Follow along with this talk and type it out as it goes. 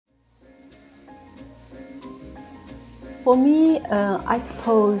For me, I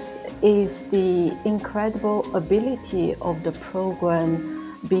suppose is the incredible ability of the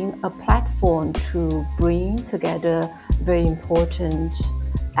program being a platform to bring together very important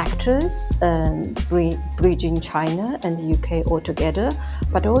actors and bridging China and the UK all together.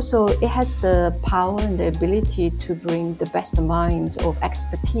 But also it has the power and the ability to bring the best minds of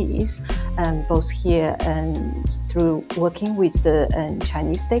expertise, both here and through working with the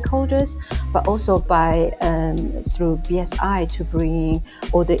Chinese stakeholders, but also by through BSI to bring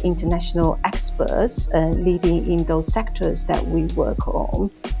all the international experts leading in those sectors that we work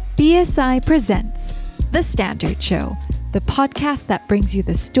on. BSI presents The Standard Show, the podcast that brings you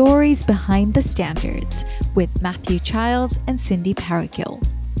the stories behind the standards with Matthew Childs and Cindy Paragill.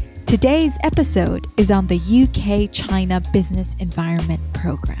 Today's episode is on the UK-China Business Environment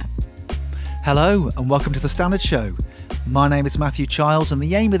Programme. Hello and welcome to The Standard Show. My name is Matthew Childs and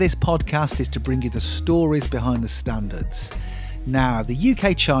the aim of this podcast is to bring you the stories behind the standards. Now, the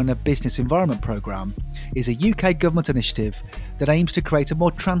UK-China Business Environment Programme is a UK government initiative that aims to create a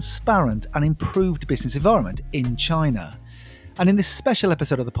more transparent and improved business environment in China. And in this special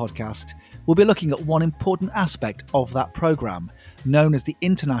episode of the podcast, we'll be looking at one important aspect of that programme, known as the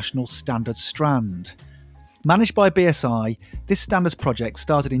International Standards Strand. Managed by BSI, this standards project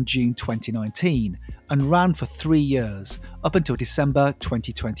started in June 2019 and ran for 3 years, up until December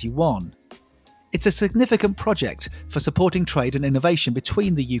 2021. It's a significant project for supporting trade and innovation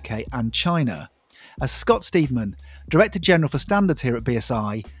between the UK and China. As Scott Steedman, Director General for Standards here at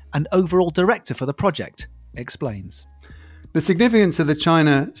BSI and overall Director for the project, explains. The significance of the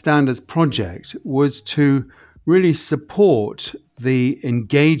China Standards Project was to really support the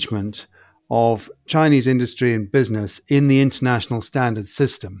engagement of Chinese industry and business in the international standards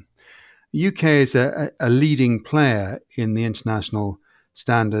system. The UK is a leading player in the international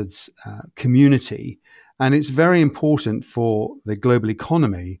standards community, and it's very important for the global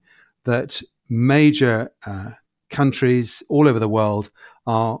economy that major countries all over the world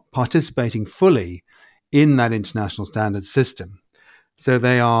are participating fully in that international standards system. So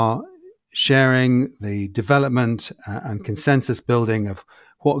they are sharing the development and consensus building of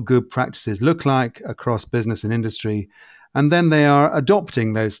what good practices look like across business and industry, and then they are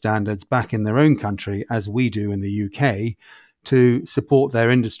adopting those standards back in their own country, as we do in the UK, to support their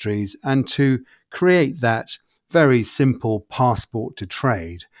industries and to create that very simple passport to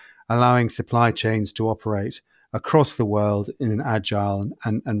trade, allowing supply chains to operate across the world in an agile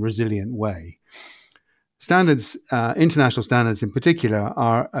and resilient way. Standards, international standards in particular,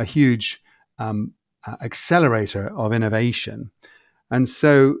 are a huge accelerator of innovation. And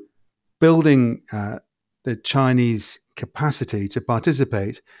so building the Chinese capacity to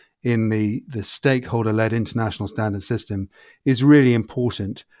participate in the stakeholder-led international standard system is really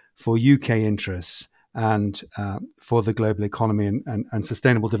important for UK interests and for the global economy and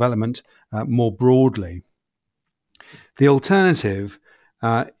sustainable development more broadly. The alternative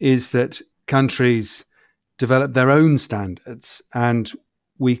is that countries develop their own standards, and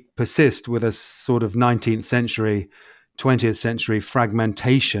we persist with a sort of 19th century, 20th century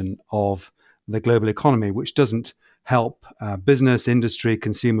fragmentation of the global economy, which doesn't help business, industry,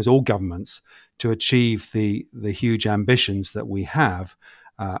 consumers, or governments to achieve the huge ambitions that we have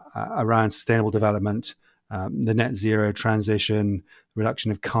around sustainable development, the net zero transition, reduction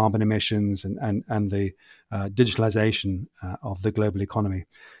of carbon emissions, and the digitalization of the global economy.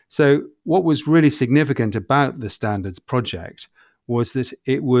 So what was really significant about the Standards Project was that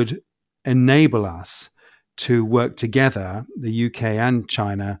it would enable us to work together, the UK and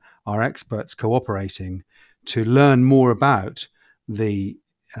China, our experts cooperating, to learn more about the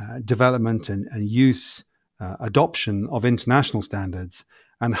development and use, adoption of international standards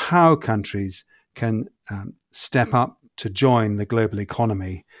and how countries can step up to join the global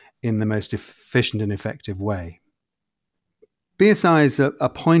economy in the most efficient and effective way. BSI is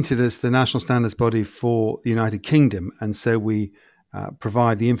appointed as the national standards body for the United Kingdom, and so we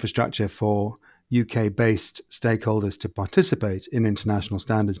provide the infrastructure for UK-based stakeholders to participate in international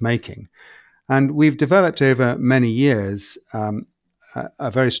standards making. And we've developed over many years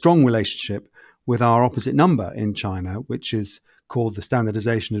a very strong relationship with our opposite number in China, which is called the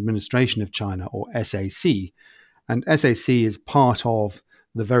Standardization Administration of China, or SAC. And SAC is part of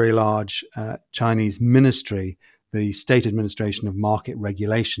the very large Chinese ministry, the State Administration of Market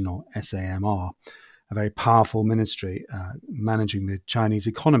Regulation, or SAMR, a very powerful ministry managing the Chinese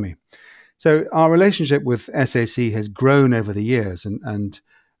economy. So our relationship with SAC has grown over the years, and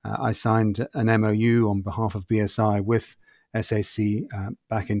I signed an MOU on behalf of BSI with SAC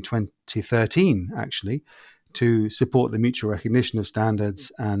back in 2013, actually, to support the mutual recognition of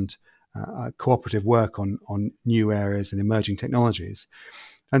standards and cooperative work on new areas and emerging technologies.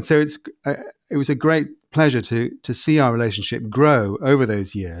 And so it was a great pleasure to see our relationship grow over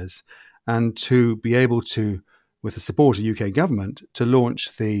those years, and to be able to, with the support of the UK government, to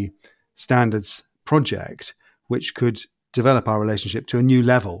launch the Standards Project, which could develop our relationship to a new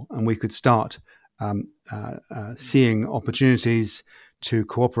level, and we could start seeing opportunities to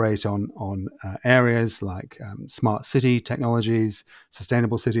cooperate on areas like smart city technologies,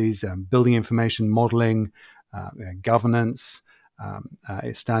 sustainable cities, building information modeling, governance,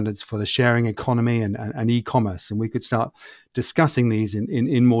 standards for the sharing economy and e-commerce. And we could start discussing these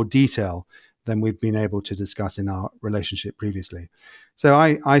in more detail than we've been able to discuss in our relationship previously. So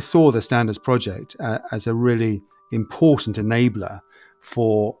I saw the Standards Project as a really important enabler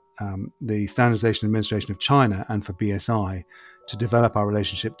for the Standardization Administration of China and for BSI to develop our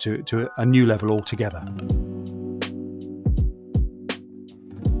relationship to a new level altogether.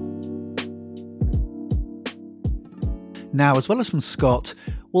 Now, as well as from Scott,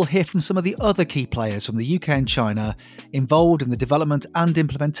 we'll hear from some of the other key players from the UK and China involved in the development and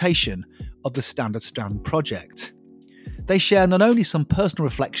implementation of the Standards Strand project. They share not only some personal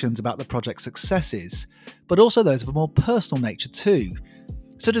reflections about the project's successes, but also those of a more personal nature too,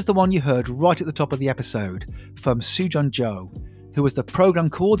 such as the one you heard right at the top of the episode from Sujun Zhou, who was the programme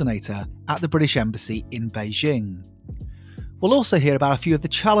coordinator at the British Embassy in Beijing. We'll also hear about a few of the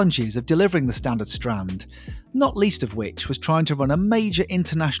challenges of delivering the Standards Strand, not least of which was trying to run a major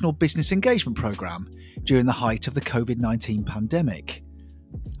international business engagement programme during the height of the COVID-19 pandemic.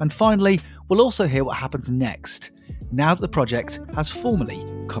 And finally, we'll also hear what happens next, now that the project has formally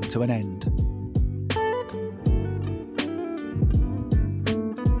come to an end.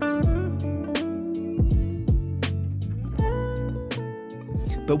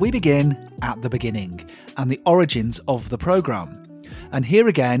 But we begin at the beginning and the origins of the programme. And here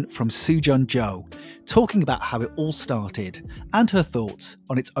again from Sujun Zhou, talking about how it all started and her thoughts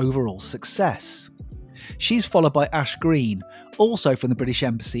on its overall success. She's followed by Ash Green, also from the British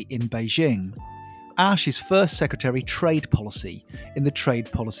Embassy in Beijing. Ash is First Secretary Trade Policy in the Trade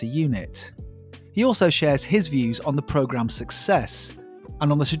Policy Unit. He also shares his views on the programme's success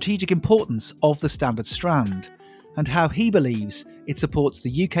and on the strategic importance of the Standards Strand, and how he believes it supports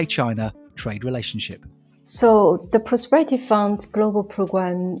the UK-China trade relationship. So the Prosperity Fund global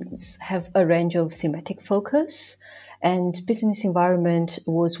programs have a range of thematic focus, and business environment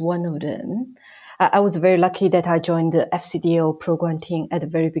was one of them. I was very lucky that I joined the FCDO program team at the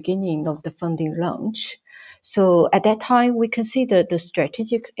very beginning of the funding launch. So at that time, we considered the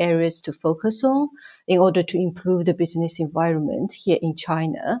strategic areas to focus on in order to improve the business environment here in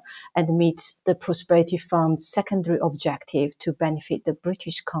China and meet the Prosperity Fund's secondary objective to benefit the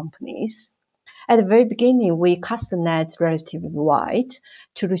British companies. At the very beginning, we cast the net relatively wide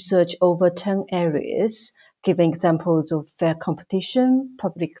to research over 10 areas, giving examples of fair competition,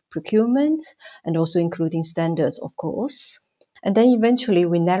 public procurement, and also including standards, of course. And then eventually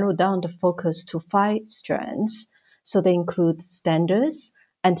we narrowed down the focus to 5 strands. So they include standards,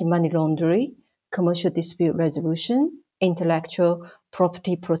 anti-money laundering, commercial dispute resolution, intellectual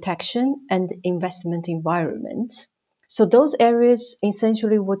property protection, and investment environment. So those areas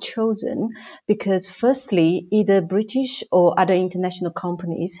essentially were chosen because firstly, either British or other international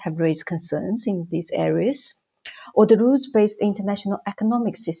companies have raised concerns in these areas, or the rules-based international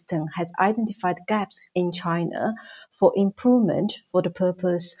economic system has identified gaps in China for improvement for the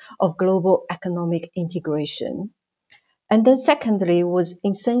purpose of global economic integration. And then secondly, it was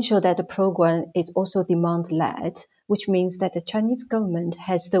essential that the program is also demand-led, which means that the Chinese government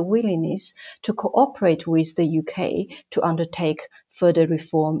has the willingness to cooperate with the UK to undertake further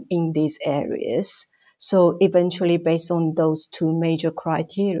reform in these areas. So eventually, based on those 2 major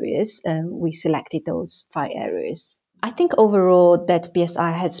criteria, we selected those 5 areas. I think overall that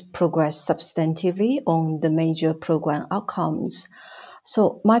BSI has progressed substantively on the major program outcomes.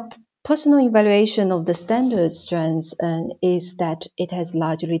 So my personal evaluation of the standards strands is that it has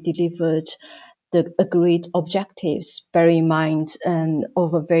largely delivered the agreed objectives, bearing in mind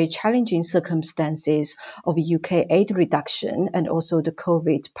over very challenging circumstances of UK aid reduction and also the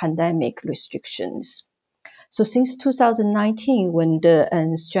COVID pandemic restrictions. So since 2019, when the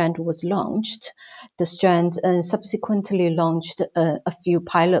Strand was launched, the Strand subsequently launched a few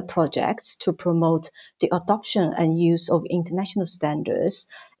pilot projects to promote the adoption and use of international standards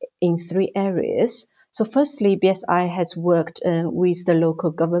in 3 areas. So firstly, BSI has worked with the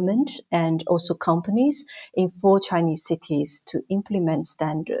local government and also companies in 4 Chinese cities to implement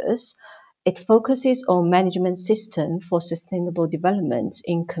standards. It focuses on management system for sustainable development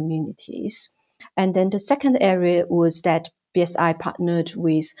in communities. And then the second area was that BSI partnered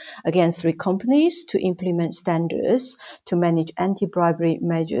with, again, 3 companies to implement standards to manage anti-bribery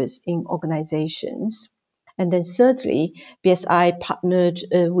measures in organizations. And then thirdly, BSI partnered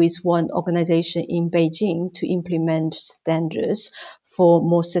with one organization in Beijing to implement standards for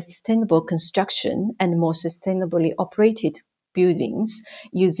more sustainable construction and more sustainably operated buildings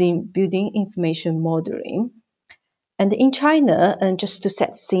using building information modeling. And in China, and just to set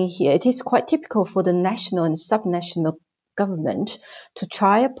the scene here, it is quite typical for the national and subnational government to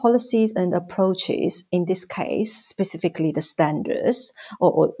try policies and approaches, in this case, specifically the standards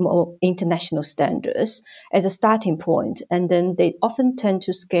or international standards as a starting point. And then they often tend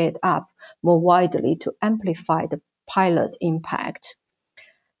to scale it up more widely to amplify the pilot impact.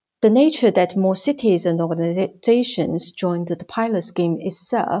 The nature that more cities and organizations joined the pilot scheme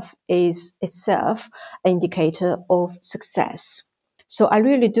itself is itself an indicator of success. So I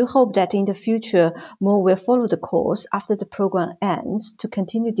really do hope that in the future, more will follow the course after the program ends to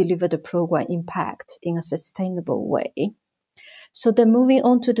continue to deliver the program impact in a sustainable way. So then moving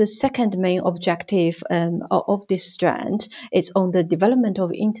on to the second main objective of this strand, it's on the development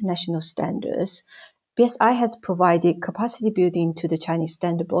of international standards. BSI has provided capacity building to the Chinese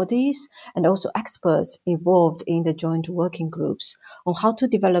standard bodies and also experts involved in the joint working groups on how to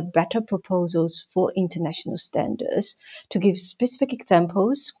develop better proposals for international standards. To give specific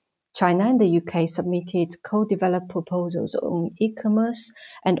examples, China and the UK submitted co-developed proposals on e-commerce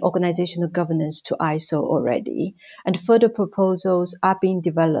and organizational governance to ISO already, and further proposals are being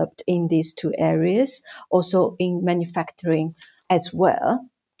developed in these 2 areas, also in manufacturing as well.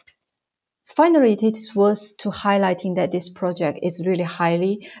 Finally, it is worth to highlighting that this project is really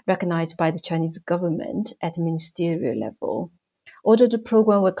highly recognized by the Chinese government at ministerial level. Although the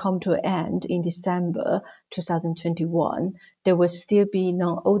program will come to an end in December 2021, there will still be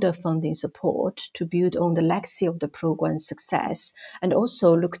non-order funding support to build on the legacy of the program's success and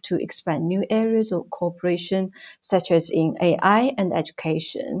also look to expand new areas of cooperation, such as in AI and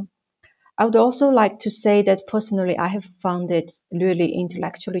education. I would also like to say that personally, I have found it really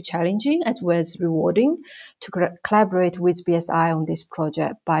intellectually challenging as well as rewarding to collaborate with BSI on this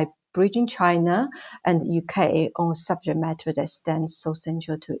project by bridging China and the UK on subject matter that stands so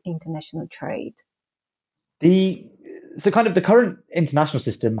central to international trade. So kind of the current international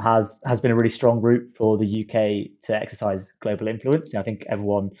system has been a really strong route for the UK to exercise global influence. I think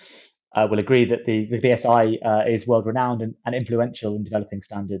everyone will agree that the BSI is world renowned and influential in developing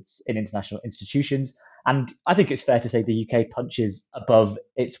standards in international institutions. And I think it's fair to say the UK punches above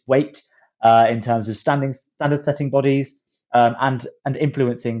its weight in terms of standard setting bodies and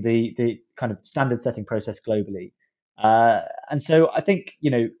influencing the kind of standard setting process globally. And so I think,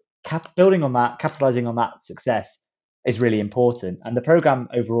 building on that, capitalizing on that success is really important. And the program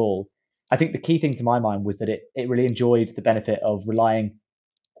overall, I think the key thing to my mind was that it really enjoyed the benefit of relying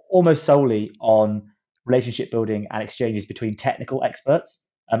almost solely on relationship building and exchanges between technical experts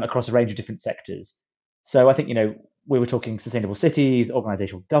across a range of different sectors. So I think, we were talking sustainable cities,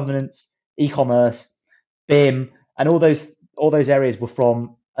 organizational governance, e-commerce, BIM, and all those areas were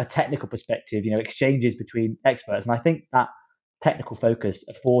from a technical perspective, exchanges between experts. And I think that technical focus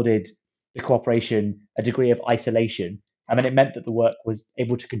afforded the cooperation a degree of isolation. And it meant that the work was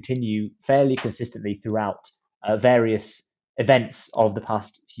able to continue fairly consistently throughout various events of the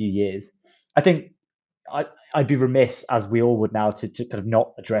past few years. I think I'd be remiss, as we all would now, to kind of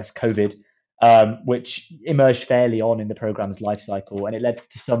not address COVID, which emerged fairly on in the program's life cycle, and it led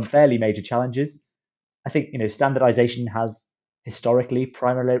to some fairly major challenges. I think standardization has historically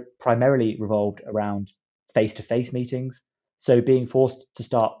primarily revolved around face-to-face meetings. So being forced to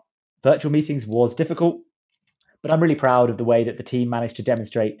start virtual meetings was difficult, but I'm really proud of the way that the team managed to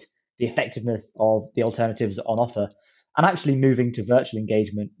demonstrate the effectiveness of the alternatives on offer. And actually moving to virtual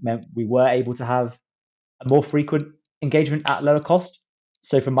engagement meant we were able to have a more frequent engagement at lower cost.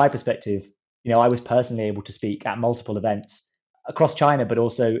 So from my perspective, I was personally able to speak at multiple events across China, but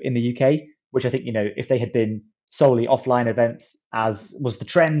also in the UK, which I think, if they had been solely offline events, as was the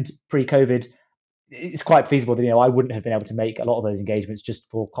trend pre-COVID, it's quite feasible that, I wouldn't have been able to make a lot of those engagements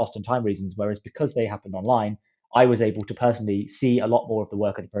just for cost and time reasons. Whereas because they happened online, I was able to personally see a lot more of the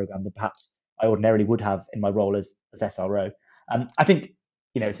work of the program than perhaps I ordinarily would have in my role as SRO. I think,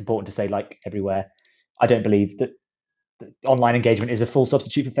 it's important to say, like everywhere, I don't believe that online engagement is a full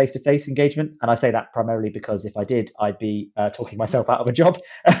substitute for face-to-face engagement. And I say that primarily because if I did, I'd be talking myself out of a job.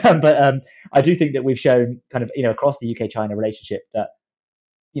 But I do think that we've shown kind of, across the UK-China relationship that,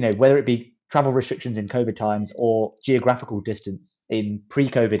 whether it be travel restrictions in COVID times or geographical distance in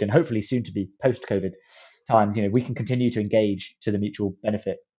pre-COVID and hopefully soon to be post-COVID times, we can continue to engage to the mutual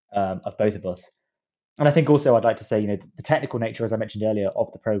benefit of both of us. And I think also I'd like to say, the technical nature, as I mentioned earlier,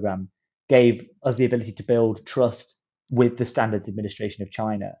 of the program gave us the ability to build trust with the Standards Administration of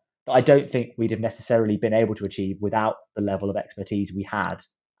China that I don't think we'd have necessarily been able to achieve without the level of expertise we had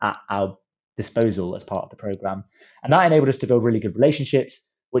at our disposal as part of the program. And that enabled us to build really good relationships,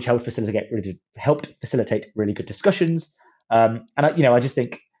 which helped facilitate really good discussions. And I just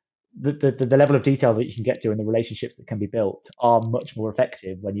think the level of detail that you can get to and the relationships that can be built are much more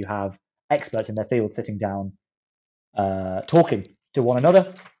effective when you have experts in their field sitting down, talking to one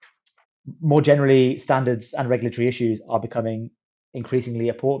another. More generally, standards and regulatory issues are becoming increasingly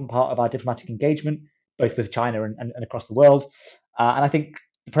important part of our diplomatic engagement, both with China and across the world. And I think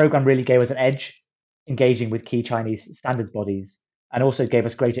the program really gave us an edge engaging with key Chinese standards bodies, and also gave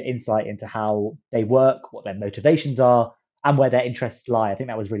us greater insight into how they work, what their motivations are, and where their interests lie. I think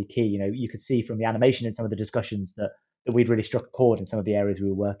that was really key. You could see from the animation in some of the discussions that we'd really struck a chord in some of the areas we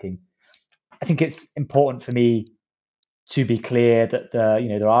were working. I think it's important for me to be clear that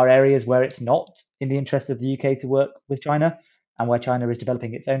there are areas where it's not in the interest of the UK to work with China, and where China is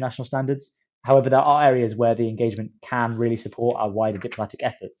developing its own national standards. However, there are areas where the engagement can really support our wider diplomatic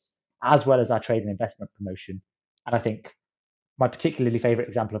efforts, as well as our trade and investment promotion. And I think my particularly favourite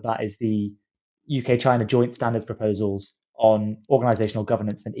example of that is the UK-China joint standards proposals on organisational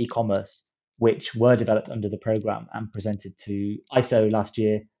governance and e-commerce, which were developed under the programme and presented to ISO last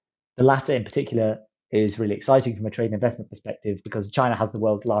year. The latter in particular is really exciting from a trade and investment perspective because China has the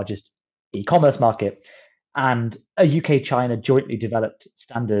world's largest e-commerce market, and a UK-China jointly developed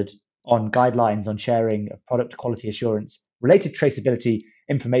standard on guidelines on sharing of product quality assurance related traceability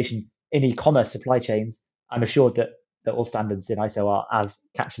information in e-commerce supply chains. I'm assured that all standards in ISO are as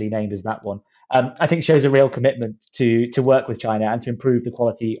catchily named as that one. I think shows a real commitment to work with China and to improve the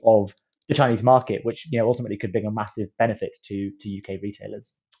quality of the Chinese market, which ultimately could bring a massive benefit to UK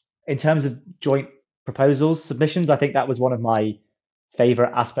retailers. In terms of joint proposals submissions, I think that was one of my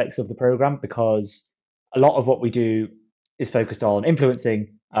favorite aspects of the program, because a lot of what we do is focused on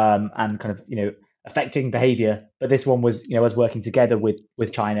influencing and kind of affecting behavior, but this one was us working together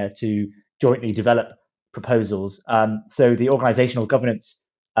with China to jointly develop proposals. So the organizational governance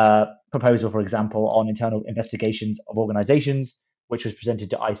proposal, for example, on internal investigations of organizations, which was presented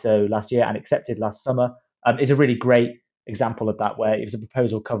to ISO last year and accepted last summer, is a really great example of that, where it was a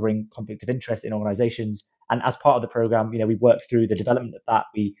proposal covering conflict of interest in organizations. And as part of the program, we worked through the development of that.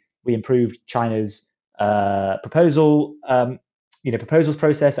 We improved China's proposals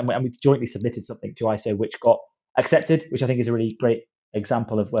process, and we jointly submitted something to ISO which got accepted, which I think is a really great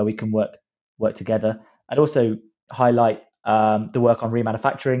example of where we can work together. I'd also highlight the work on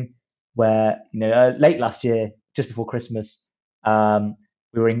remanufacturing, where late last year, just before Christmas, we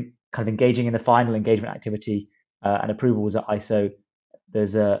were kind of engaging in the final engagement activity, and approval was at ISO.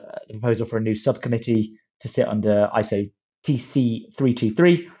 There's a proposal for a new subcommittee to sit under ISO TC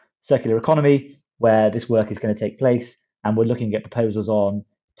 323, circular economy, where this work is going to take place, and we're looking at proposals on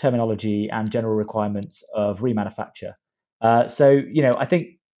terminology and general requirements of remanufacture. So I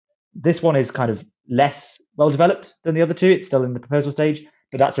think this one is kind of less well developed than the other two. It's still in the proposal stage,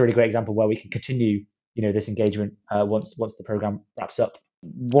 but that's a really great example where we can continue this engagement once the program wraps up.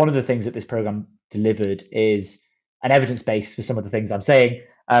 One of the things that this program delivered is an evidence base for some of the things I'm saying,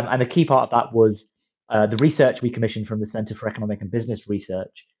 and the key part of that was the research we commissioned from the Centre for Economic and Business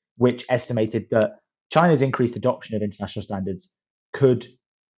Research, which estimated that China's increased adoption of international standards could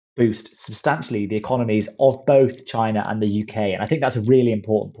boost substantially the economies of both China and the UK. And I think that's a really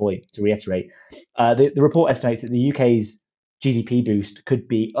important point to reiterate. The report estimates that the UK's GDP boost could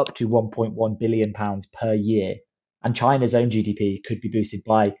be up to £1.1 billion per year, and China's own GDP could be boosted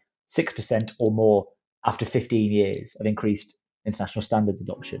by 6% or more after 15 years of increased international standards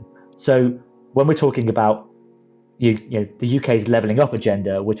adoption. So when we're talking about the UK's levelling up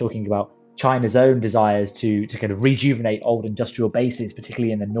agenda, we're talking about China's own desires to kind of rejuvenate old industrial bases,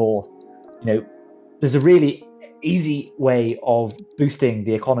 particularly in the north. There's a really easy way of boosting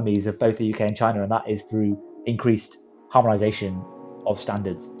the economies of both the UK and China, and that is through increased harmonisation of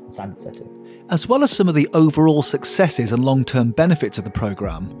standards and standard setting. As well as some of the overall successes and long-term benefits of the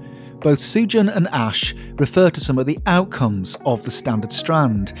programme, both Sujin and Ash refer to some of the outcomes of the standard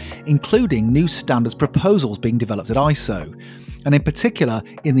strand, including new standards proposals being developed at ISO, and in particular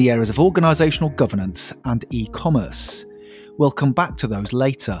in the areas of organisational governance and e-commerce. We'll come back to those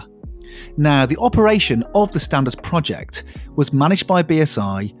later. Now, the operation of the standards project was managed by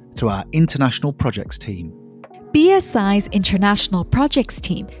BSI through our international projects team. BSI's International Projects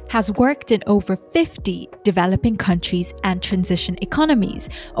team has worked in over 50 developing countries and transition economies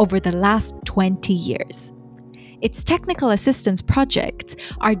over the last 20 years. Its technical assistance projects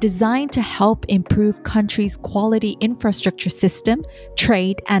are designed to help improve countries' quality infrastructure system,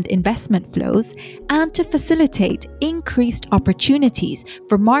 trade and investment flows, and to facilitate increased opportunities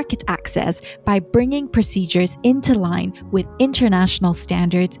for market access by bringing procedures into line with international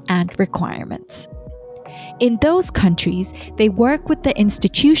standards and requirements. In those countries, they work with the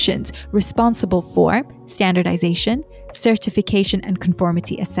institutions responsible for standardization, certification and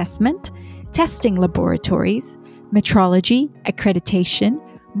conformity assessment, testing laboratories, metrology, accreditation,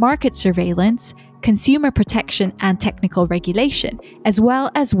 market surveillance, consumer protection and technical regulation, as well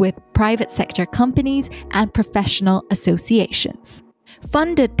as with private sector companies and professional associations.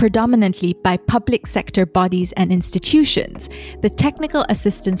 Funded predominantly by public sector bodies and institutions, the Technical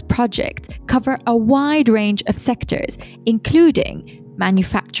Assistance Project cover a wide range of sectors, including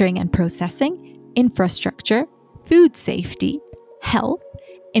manufacturing and processing, infrastructure, food safety, health,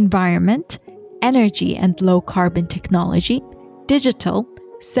 environment, energy and low-carbon technology, digital,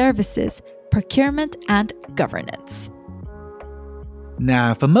 services, procurement, and governance.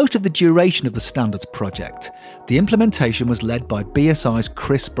 Now, for most of the duration of the Standards project, the implementation was led by BSI's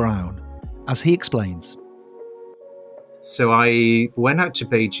Chris Brown, as he explains. So I went out to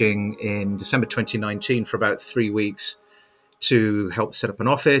Beijing in December 2019 for about 3 weeks to help set up an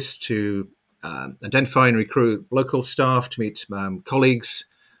office, to identify and recruit local staff, to meet colleagues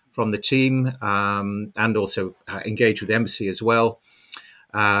from the team, and also engage with the embassy as well.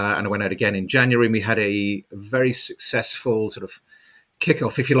 And I went out again in January, and we had a very successful sort of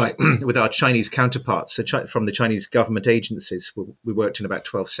kickoff, if you like, with our Chinese counterparts. So from the Chinese government agencies, we worked in about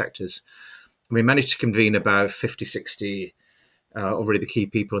 12 sectors. And we managed to convene about 50, 60 already the key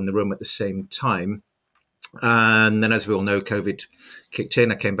people in the room at the same time. And then, as we all know, COVID kicked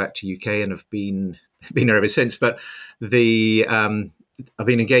in. I came back to UK and have been there ever since. But I've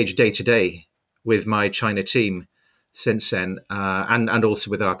been engaged day to day with my China team since then, and also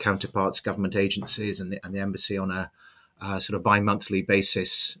with our counterparts, government agencies, and the embassy on a sort of bi-monthly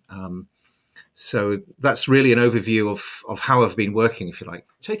basis. So that's really an overview of how I've been working, if you like.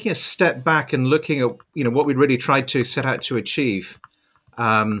 Taking a step back and looking at what we really tried to set out to achieve,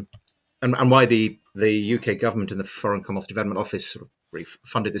 and why the UK government and the Foreign Commonwealth Development Office sort of really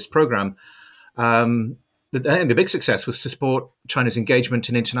funded this program. The big success was to support China's engagement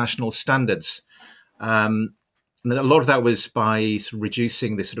in international standards. And a lot of that was by sort of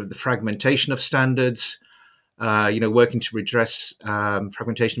reducing the fragmentation of standards, working to redress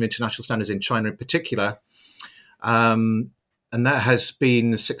fragmentation of international standards in China in particular. And that has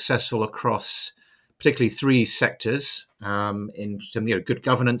been successful across particularly 3 sectors. In good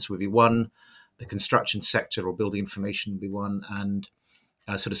governance would be one, the construction sector or building information would be one, and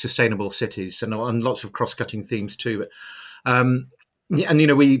sort of sustainable cities, and lots of cross-cutting themes too. We've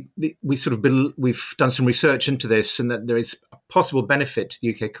done some research into this, and that there is a possible benefit to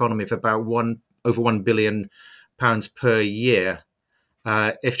the UK economy of about over £1 billion per year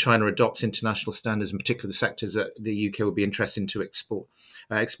if China adopts international standards, in particular the sectors that the UK will be interested to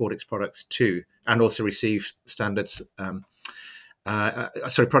export its products to, and also receive standards.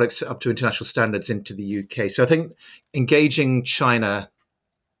 Products up to international standards into the UK. So I think engaging China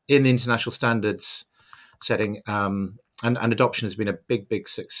in the international standards setting and adoption has been a big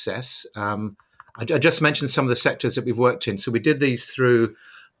success. I just mentioned some of the sectors that we've worked in. So we did these through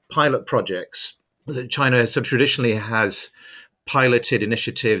pilot projects. China sort of traditionally has piloted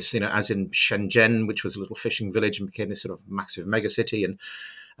initiatives, as in Shenzhen, which was a little fishing village and became this sort of massive megacity. And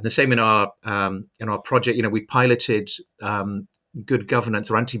the same in our project. We piloted good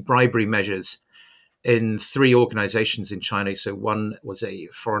governance or anti-bribery measures in 3 organizations in China. So one was a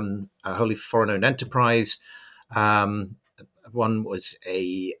wholly foreign-owned enterprise. One was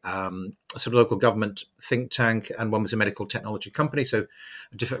a sort of local government think tank, and one was a medical technology company. So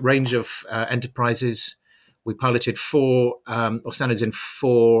a different range of enterprises. We piloted 4 standards in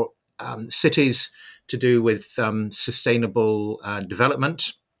 4 cities to do with sustainable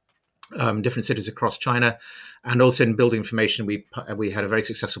development, different cities across China. And also in building information, we had a very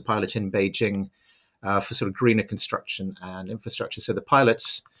successful pilot in Beijing for sort of greener construction and infrastructure. So the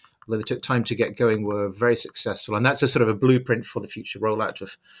pilots, although they took time to get going, were very successful. And that's a sort of a blueprint for the future rollout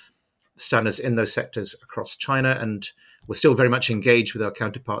of standards in those sectors across China. And we're still very much engaged with our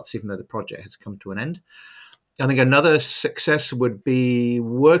counterparts, even though the project has come to an end. I think another success would be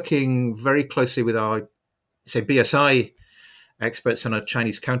working very closely with our, BSI experts and our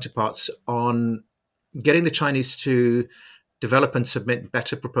Chinese counterparts on getting the Chinese to develop and submit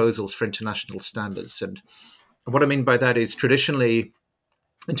better proposals for international standards. And what I mean by that is traditionally,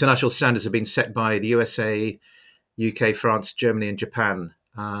 international standards have been set by the USA, UK, France, Germany, and Japan.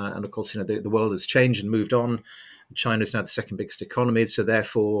 And of course, the world has changed and moved on. China is now the second biggest economy, so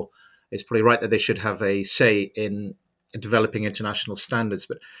therefore it's probably right that they should have a say in developing international standards.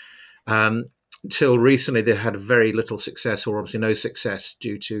 But until recently, they had very little success, or obviously no success,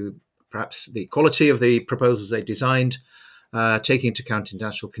 due to perhaps the quality of the proposals they designed, taking into account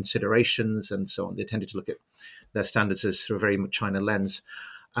international considerations and so on. They tended to look at their standards as through a very China lens.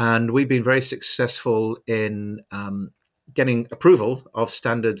 And we've been very successful in getting approval of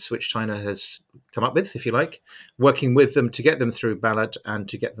standards which China has come up with, if you like, working with them to get them through ballot and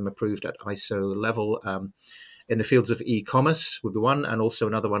to get them approved at ISO level. In the fields of e-commerce would be one, and also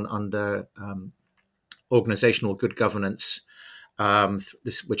another one under organizational good governance,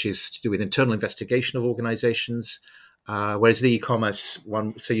 which is to do with internal investigation of organizations. Whereas the e-commerce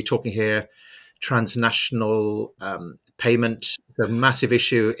one, so you're talking here transnational payment, a massive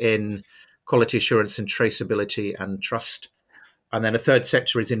issue in quality assurance and traceability and trust. And then a third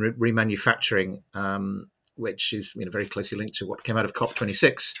sector is in remanufacturing, which is very closely linked to what came out of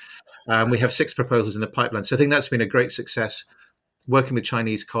COP26. We have 6 proposals in the pipeline. So I think that's been a great success, working with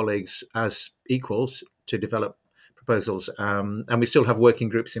Chinese colleagues as equals to develop proposals. And we still have working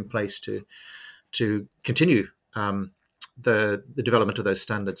groups in place to continue the development of those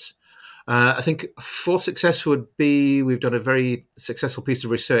standards. I think for success would be, we've done a very successful piece of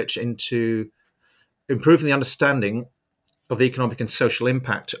research into improving the understanding of the economic and social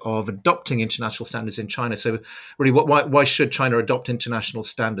impact of adopting international standards in China. So really, why should China adopt international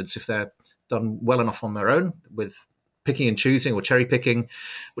standards if they're done well enough on their own, with picking and choosing or cherry picking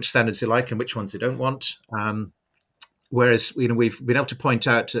which standards they like and which ones they don't want? Whereas we've been able to point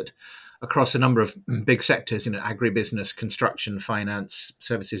out that across a number of big sectors, agribusiness, construction, finance,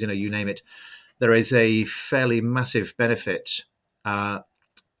 services, you name it, there is a fairly massive benefit,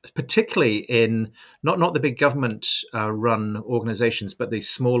 particularly in not the big government-run organizations, but the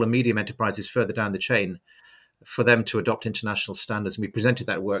small and medium enterprises further down the chain, for them to adopt international standards. And we presented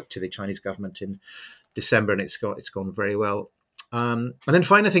that work to the Chinese government in December, and it's gone very well. And then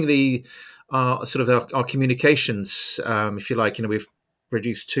finally, I think our communications, if you like, we've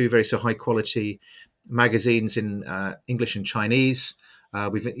produced 2 very high quality magazines in English and Chinese.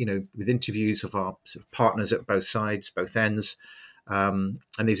 With interviews of our partners at both sides, both ends, and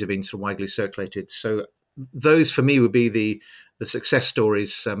these have been widely circulated. So those, for me, would be the success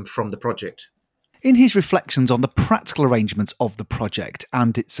stories from the project. In his reflections on the practical arrangements of the project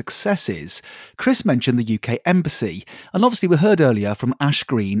and its successes, Chris mentioned the UK Embassy, and obviously we heard earlier from Ash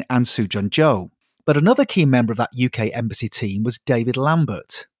Green and Sujun Zhou. But another key member of that UK Embassy team was David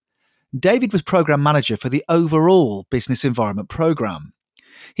Lambert. David was Programme Manager for the overall Business Environment Programme.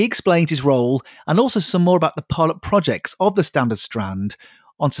 He explains his role and also some more about the pilot projects of the Standard Strand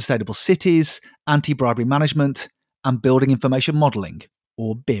on sustainable cities, anti-bribery management and building information modelling,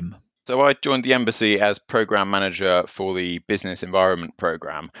 or BIM. So I joined the Embassy as Programme Manager for the Business Environment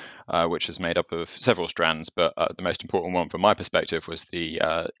Programme, which is made up of several strands, but the most important one from my perspective was the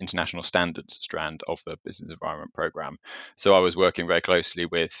International Standards strand of the Business Environment Programme. So I was working very closely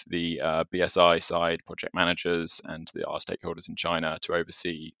with the BSI side, project managers, and our stakeholders in China to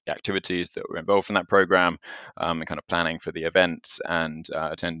oversee the activities that were involved in that programme, and kind of planning for the events and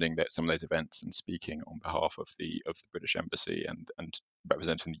attending some of those events and speaking on behalf of the British Embassy and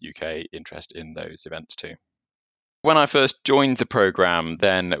representing the UK interest in those events too. When I first joined the programme,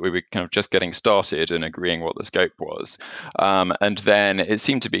 then we were kind of just getting started and agreeing what the scope was. And then it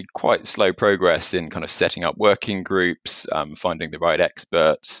seemed to be quite slow progress in kind of setting up working groups, finding the right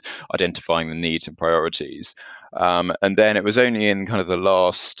experts, identifying the needs and priorities. And then it was only in kind of the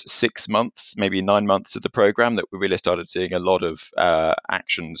last 6 months, maybe 9 months of the programme that we really started seeing a lot of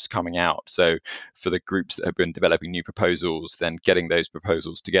actions coming out. So for the groups that have been developing new proposals, then getting those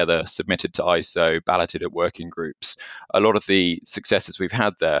proposals together, submitted to ISO, balloted at working groups. A lot of the successes we've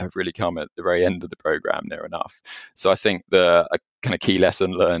had there have really come at the very end of the programme, near enough. So I think a kind of key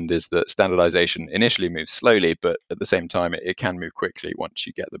lesson learned is that standardization initially moves slowly, but at the same time, it can move quickly once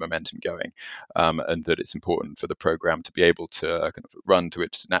you get the momentum going, and that it's important for the program to be able to kind of run to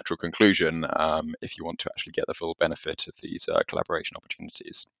its natural conclusion if you want to actually get the full benefit of these collaboration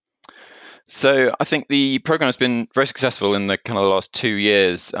opportunities. So I think the program has been very successful in the kind of the last 2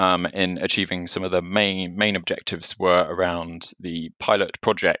 years in achieving some of the main objectives were around the pilot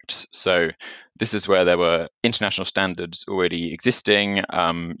projects. So this is where there were international standards already existing,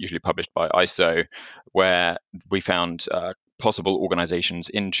 usually published by ISO, where we found possible organizations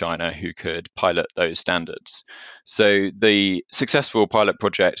in China who could pilot those standards. So the successful pilot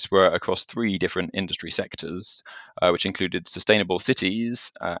projects were across 3 different industry sectors, which included sustainable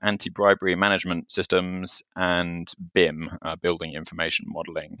cities, anti-bribery management systems, and BIM, building information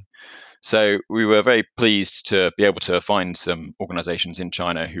modeling. So we were very pleased to be able to find some organizations in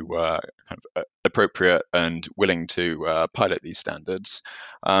China who were kind of appropriate and willing to pilot these standards.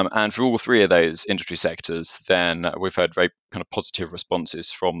 And for all 3 of those industry sectors, then we've had very kind of positive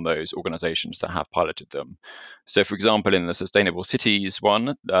responses from those organizations that have piloted them. So, for example, in the Sustainable Cities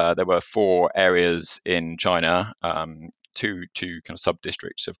one, there were 4 areas in China, two kind of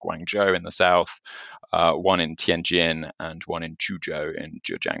sub-districts of Guangzhou in the south, 1 in Tianjin and 1 in Chuzhou in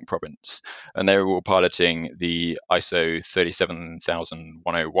Zhejiang province. And they were all piloting the ISO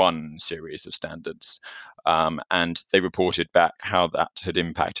 37101 series of standards. And they reported back how that had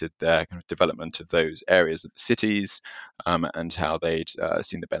impacted their kind of development of those areas of the cities, and how they'd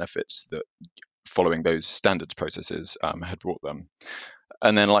seen the benefits that following those standards processes had brought them.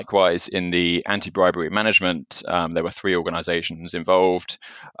 And then likewise, in the anti-bribery management, there were 3 organizations involved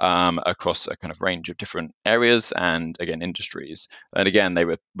across a kind of range of different areas and, again, industries. And again, they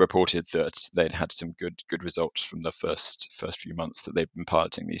reported that they'd had some good results from the first few months that they've been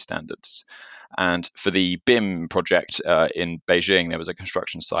piloting these standards. And for the BIM project in Beijing, there was a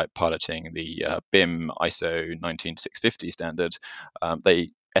construction site piloting the BIM ISO 19650 standard.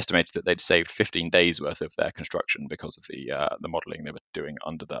 They estimated that they'd saved 15 days worth of their construction because of the modeling they were doing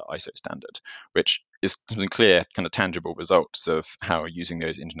under the ISO standard, which is some clear kind of tangible results of how using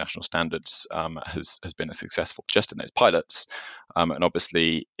those international standards has been a successful just in those pilots. And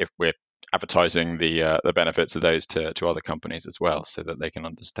obviously, if we're advertising the benefits of those to other companies as well, so that they can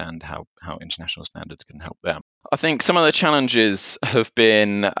understand how international standards can help them. I think some of the challenges have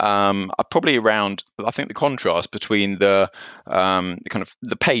been probably around, I think, the contrast between the kind of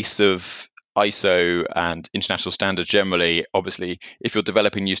the pace of ISO and international standards generally. Obviously, if you're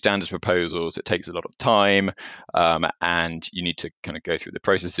developing new standards proposals, it takes a lot of time, and you need to kind of go through the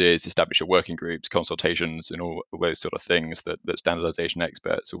processes, establish your working groups, consultations, and all those sort of things that standardization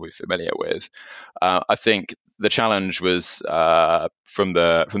experts will be familiar with. I think the challenge was from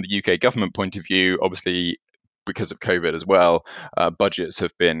the UK government point of view, obviously, because of COVID as well, budgets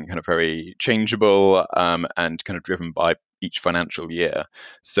have been kind of very changeable and kind of driven by each financial year.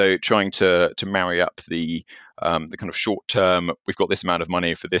 So trying to marry up the kind of short term, we've got this amount of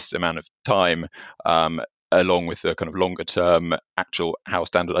money for this amount of time, along with the kind of longer term actual how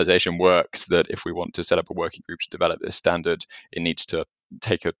standardization works, that if we want to set up a working group to develop this standard, it needs to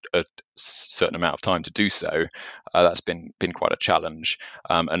take a certain amount of time to do so. That's been quite a challenge,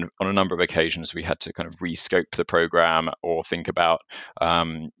 and on a number of occasions we had to kind of rescope the program or think about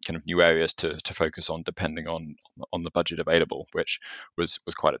kind of new areas to focus on depending on the budget available, which was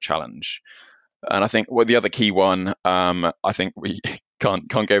quite a challenge. And I think the other key one, I think we can't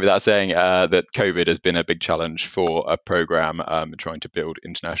go without saying that COVID has been a big challenge for a program trying to build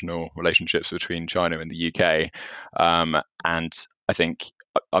international relationships between China and the UK. And I think,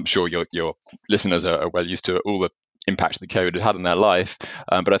 I'm sure your listeners are well used to all the impact that COVID had on their life,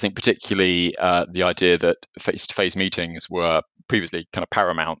 but I think particularly the idea that face-to-face meetings were previously kind of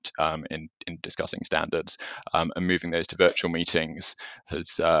paramount in discussing standards, and moving those to virtual meetings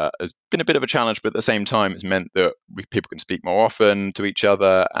has been a bit of a challenge, but at the same time it's meant that people can speak more often to each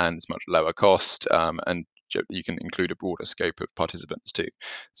other and it's much lower cost, and you can include a broader scope of participants too.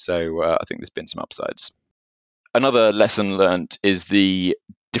 So I think there's been some upsides. Another lesson learned is the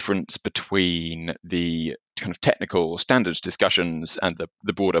difference between the kind of technical standards discussions and the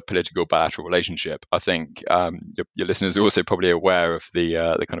broader political bilateral relationship. I think your listeners are also probably aware of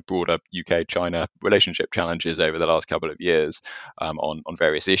the kind of broader UK-China relationship challenges over the last couple of years on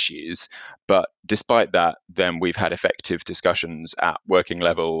various issues. But despite that, then we've had effective discussions at working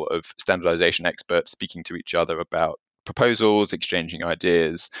level of standardization experts speaking to each other about proposals, exchanging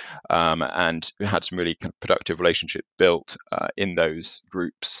ideas, and we had some really kind of productive relationships built in those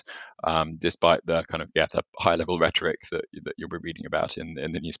groups, despite the kind of the high level rhetoric that you'll be reading about in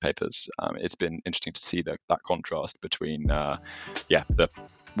the newspapers. It's been interesting to see that contrast between the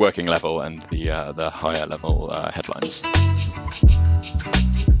working level and the higher level headlines.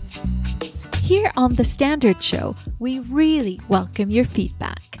 Here on The Standard Show, we really welcome your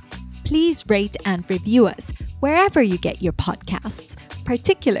feedback. Please rate and review us wherever you get your podcasts,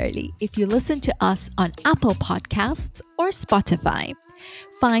 particularly if you listen to us on Apple Podcasts or Spotify.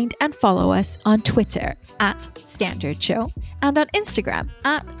 Find and follow us on Twitter @Standard Show and on Instagram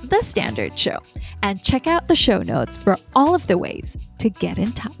 @The Standard Show. And check out the show notes for all of the ways to get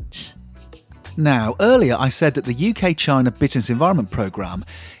in touch. Now, earlier I said that the UK-China Business Environment Programme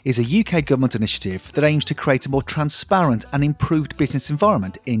is a UK government initiative that aims to create a more transparent and improved business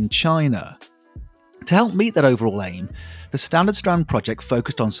environment in China. To help meet that overall aim, the Standard Strand project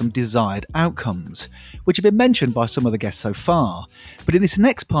focused on some desired outcomes, which have been mentioned by some of the guests so far, but in this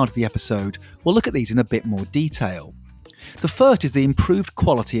next part of the episode, we'll look at these in a bit more detail. The first is the improved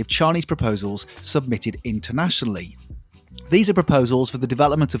quality of Chinese proposals submitted internationally. These are proposals for the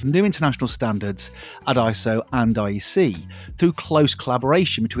development of new international standards at ISO and IEC through close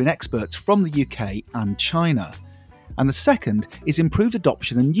collaboration between experts from the UK and China. And the second is improved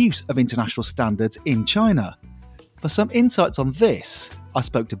adoption and use of international standards in China. For some insights on this, I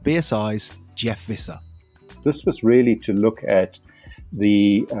spoke to BSI's Jeff Visser. This was really to look at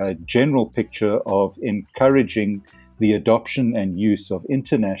the general picture of encouraging the adoption and use of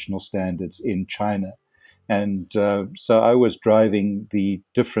international standards in China. And so I was driving the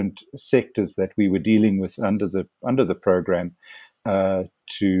different sectors that we were dealing with under the program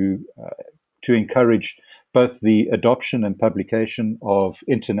to encourage both the adoption and publication of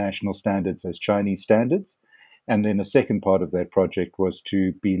international standards as Chinese standards. And then a second part of that project was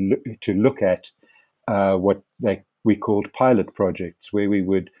to look at what we called pilot projects, where we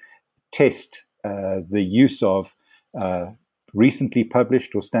would test the use of recently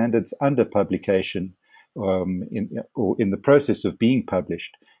published or standards under publication, in the process of being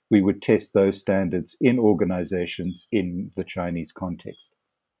published. We would test those standards in organizations in the Chinese context.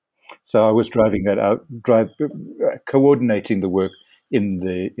 So I was driving that out, coordinating the work in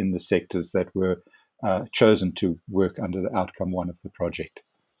the sectors that were chosen to work under the outcome one of the project.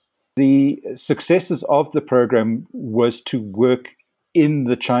 The successes of the program was to work in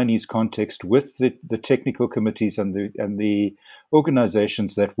the Chinese context with the technical committees and the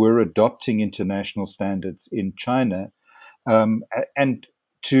organizations that were adopting international standards in China, and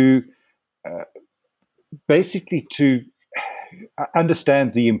to basically to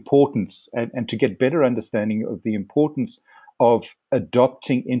understand the importance and to get better understanding of the importance of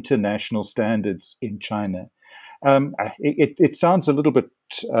adopting international standards in China. It sounds a little bit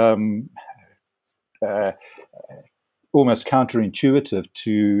almost counterintuitive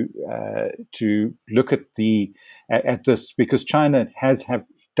to look at this, because China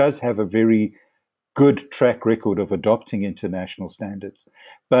does have a very good track record of adopting international standards,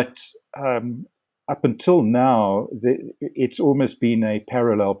 but up until now, it's almost been a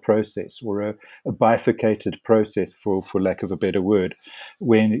parallel process, or a bifurcated process, for lack of a better word,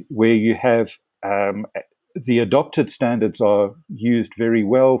 where you have the adopted standards are used very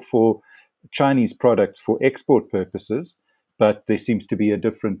well for Chinese products for export purposes, but there seems to be a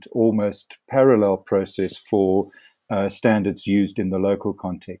different, almost parallel process for standards used in the local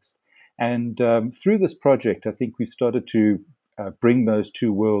context. And through this project, I think we started to bring those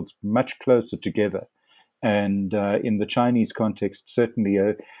two worlds much closer together. And in the Chinese context, certainly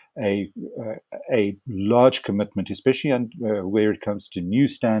a large commitment, especially where it comes to new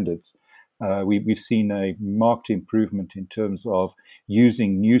standards. We've seen a marked improvement in terms of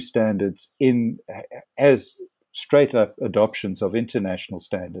using new standards as straight up adoptions of international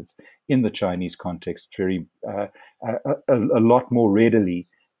standards in the Chinese context, very a lot more readily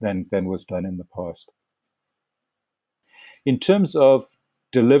than was done in the past. In terms of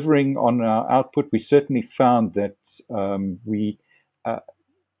delivering on our output, we certainly found that we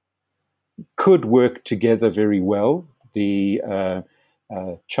could work together very well. The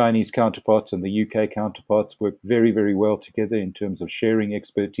Chinese counterparts and the UK counterparts work very, very well together in terms of sharing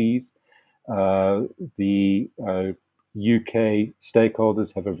expertise. The UK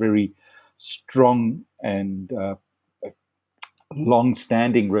stakeholders have a very strong and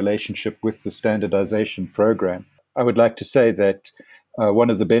long-standing relationship with the standardization program. I would like to say that one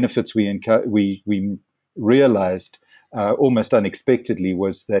of the benefits we realized almost unexpectedly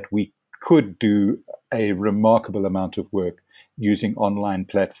was that we could do a remarkable amount of work using online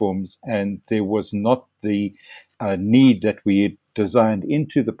platforms, and there was not the need that we had designed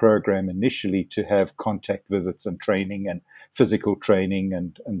into the program initially to have contact visits and training and physical training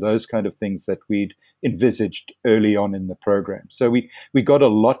and those kind of things that we'd envisaged early on in the program. So we got a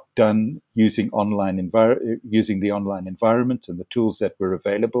lot done using the online environment and the tools that were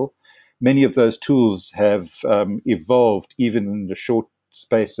available. Many of those tools have evolved even in the short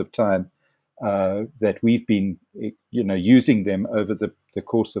space of time that we've been, using them over the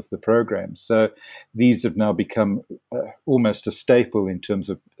course of the program. So these have now become almost a staple in terms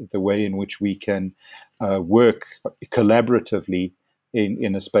of the way in which we can work collaboratively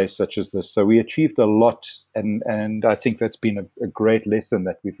in a space such as this. So we achieved a lot, and I think that's been a great lesson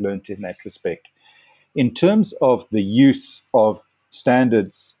that we've learned in that respect. In terms of the use of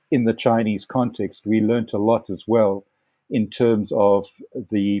standards in the Chinese context, we learnt a lot as well in terms of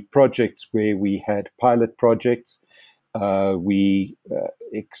the projects where we had pilot projects. We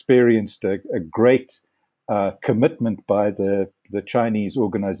experienced a great commitment by the Chinese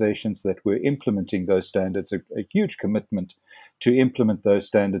organizations that were implementing those standards, a huge commitment to implement those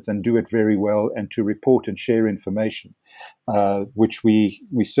standards and do it very well and to report and share information, which we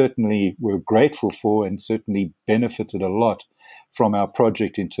certainly were grateful for and certainly benefited a lot from our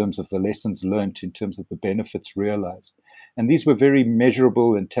project in terms of the lessons learned, in terms of the benefits realized. And these were very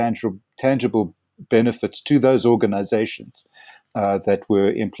measurable and tangible benefits to those organizations that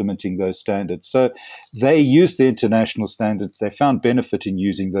were implementing those standards. So they used the international standards. They found benefit in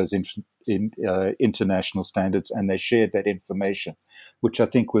using those international standards, and they shared that information, which I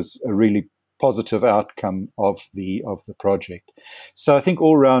think was a really positive outcome of the project. So I think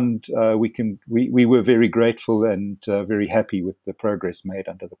all round we were very grateful and very happy with the progress made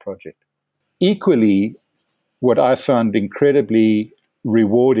under the project. Equally, what I found incredibly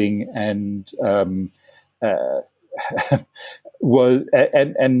rewarding and was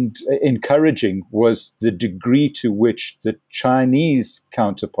and encouraging was the degree to which the Chinese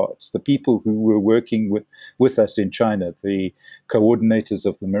counterparts, the people who were working with us in China, the coordinators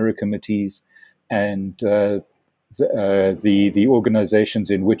of the Mirror Committees and the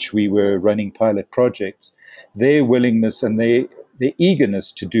organizations in which we were running pilot projects, their willingness and their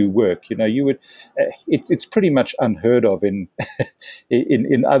eagerness to do work. You would. It's pretty much unheard of in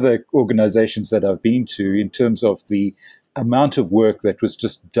other organizations that I've been to in terms of the amount of work that was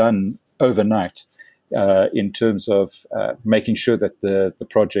just done overnight in terms of making sure that the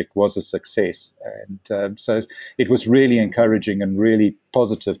project was a success. And so it was really encouraging and really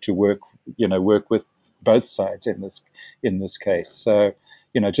positive to work with both sides in this case. So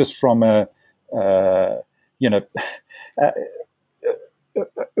just from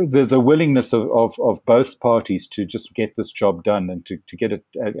the willingness of both parties to just get this job done and to get it,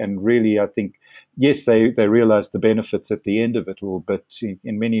 and really, I think, yes, they realized the benefits at the end of it all, but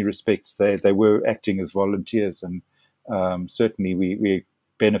in many respects, they were acting as volunteers, and certainly we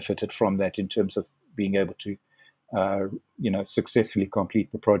benefited from that in terms of being able to, successfully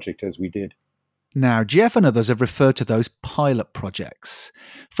complete the project as we did. Now, Jeff and others have referred to those pilot projects.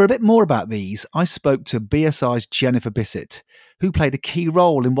 For a bit more about these, I spoke to BSI's Jennifer Bissett, who played a key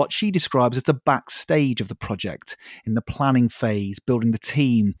role in what she describes as the backstage of the project, in the planning phase, building the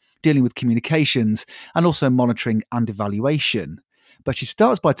team, dealing with communications, and also monitoring and evaluation. But she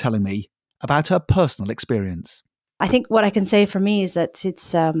starts by telling me about her personal experience. I think what I can say for me is that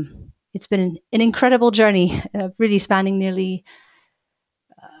it's been an incredible journey, really spanning nearly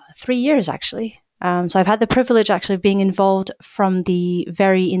 3 years, actually. So I've had the privilege actually of being involved from the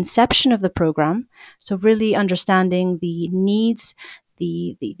very inception of the program. So really understanding the needs,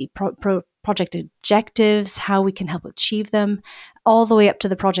 the project objectives, how we can help achieve them, all the way up to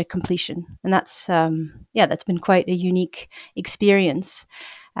the project completion. And that's been quite a unique experience.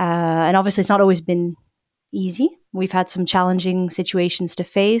 And obviously, it's not always been easy. We've had some challenging situations to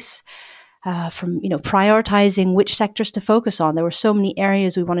face. From prioritizing which sectors to focus on. There were so many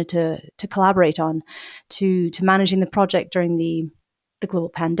areas we wanted to collaborate on, to managing the project during the global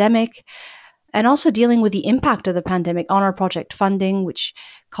pandemic, and also dealing with the impact of the pandemic on our project funding, which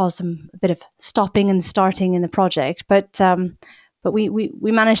caused a bit of stopping and starting in the project. But we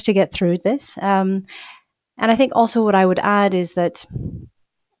managed to get through this. And I think also what I would add is that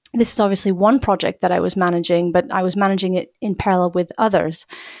this is obviously one project that I was managing, but I was managing it in parallel with others.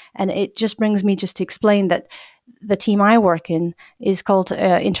 And it just brings me just to explain that the team I work in is called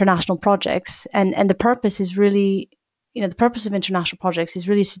International Projects. And the purpose is really, the purpose of international projects is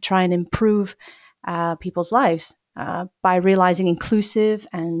really to try and improve people's lives by realizing inclusive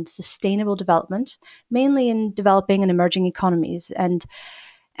and sustainable development, mainly in developing and emerging economies. And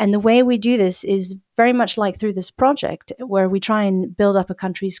the way we do this is very much like through this project, where we try and build up a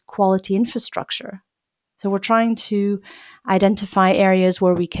country's quality infrastructure. So we're trying to identify areas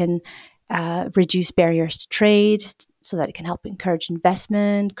where we can reduce barriers to trade so that it can help encourage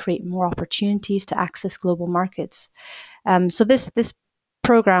investment, create more opportunities to access global markets. So this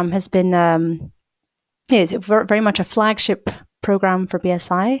program has been is very much a flagship program for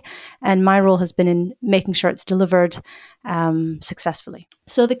BSI, and my role has been in making sure it's delivered successfully.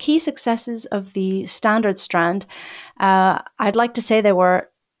 So the key successes of the standards strand, I'd like to say there were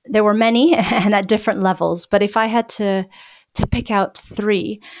many and at different levels, but if I had to pick out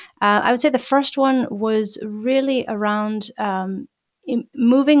three, I would say the first one was really around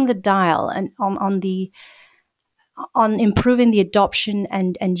moving the dial and on improving the adoption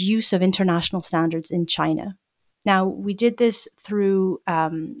and use of international standards in China. Now, we did this through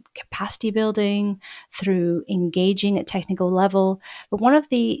capacity building, through engaging at technical level. But one of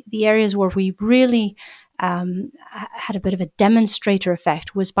the areas where we really had a bit of a demonstrator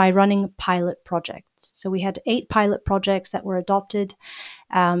effect was by running pilot projects. So we had 8 pilot projects that were adopted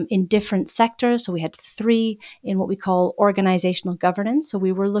in different sectors. So we had 3 in what we call organizational governance. So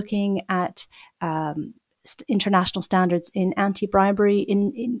we were looking at international standards in anti-bribery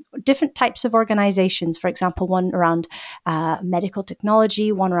in different types of organizations. For example, one around medical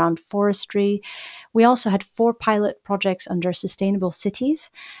technology, one around forestry. We also had 4 pilot projects under sustainable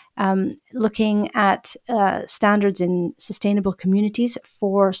cities, looking at standards in sustainable communities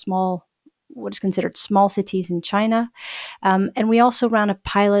for what is considered small cities in China. And we also ran a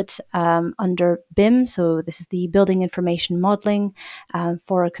pilot under BIM. So this is the Building Information Modeling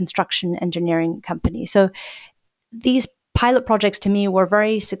for a construction engineering company. So these pilot projects to me were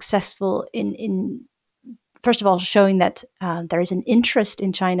very successful in first of all, showing that there is an interest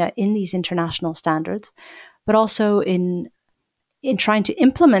in China in these international standards, but also in trying to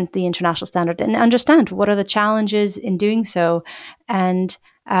implement the international standard and understand what are the challenges in doing so, and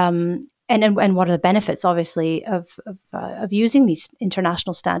what are the benefits, obviously, of using these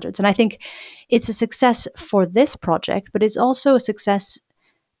international standards. And I think it's a success for this project, but it's also a success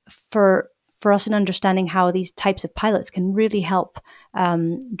for us in understanding how these types of pilots can really help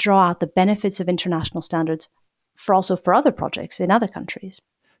draw out the benefits of international standards for other projects in other countries.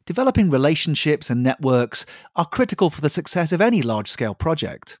 Developing relationships and networks are critical for the success of any large-scale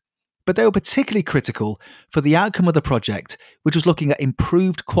project. But they were particularly critical for the outcome of the project, which was looking at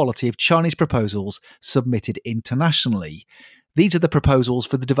improved quality of Chinese proposals submitted internationally. These are the proposals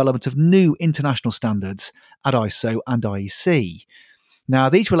for the development of new international standards at ISO and IEC. Now,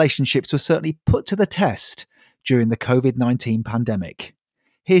 these relationships were certainly put to the test during the COVID-19 pandemic.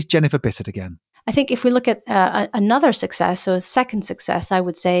 Here's Jennifer Bissett again. I think if we look at another success, so a second success, I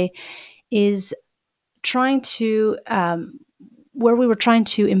would say, is trying to where we were trying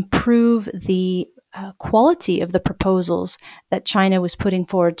to improve the quality of the proposals that China was putting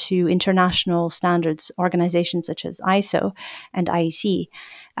forward to international standards organizations such as ISO and IEC.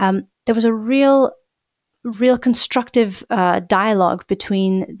 There was a real constructive dialogue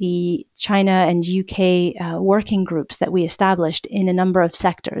between the China and UK working groups that we established in a number of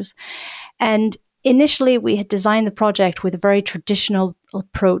sectors. And initially, we had designed the project with a very traditional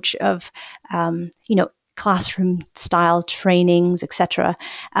approach of, classroom style trainings, etc.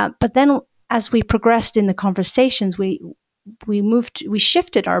 But then, as we progressed in the conversations, we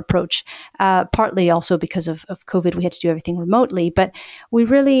shifted our approach. Partly also because of COVID, we had to do everything remotely. But we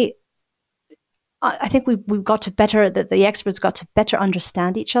really, I think we got to the experts got to better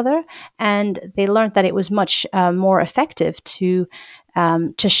understand each other, and they learned that it was much more effective to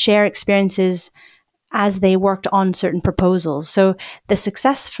share experiences as they worked on certain proposals. So the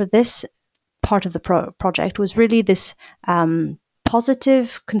success for this part of the project was really this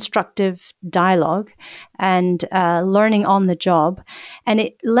positive, constructive dialogue and learning on the job. And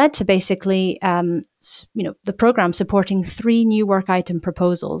it led to basically, the program supporting 3 new work item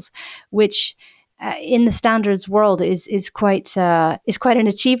proposals, which in the standards world is quite an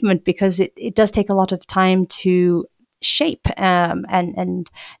achievement, because it does take a lot of time to shape and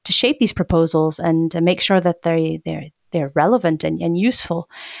to shape these proposals and to make sure that they're relevant and useful.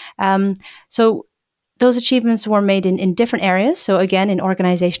 So those achievements were made in different areas. So again, in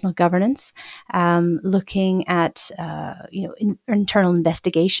organizational governance, looking at internal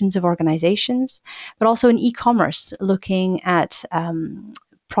investigations of organizations, but also in e-commerce, looking at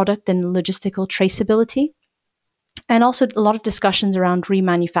product and logistical traceability, and also a lot of discussions around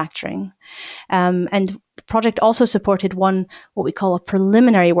remanufacturing. And the project also supported what we call a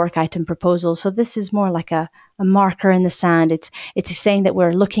preliminary work item proposal. So this is more like a marker in the sand. It's saying that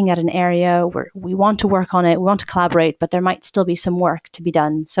we're looking at an area where we want to work on it, we want to collaborate, but there might still be some work to be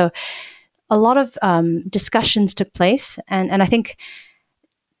done. So a lot of discussions took place. And I think,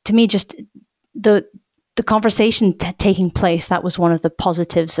 to me, just the conversation taking place, that was one of the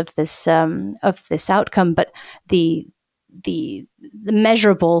positives of this outcome. But the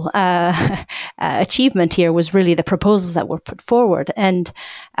measurable achievement here was really the proposals that were put forward, and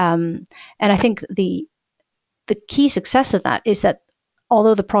I think the key success of that is that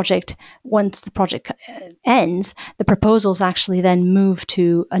although once the project ends, the proposals actually then move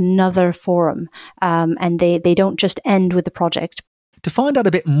to another forum, and they don't just end with the project. To find out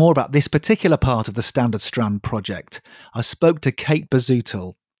a bit more about this particular part of the Standard Strand project, I spoke to Kate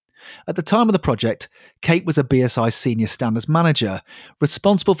Bazutil. At the time of the project, Kate was a BSI Senior Standards Manager,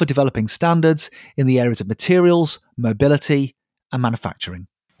 responsible for developing standards in the areas of materials, mobility, and manufacturing.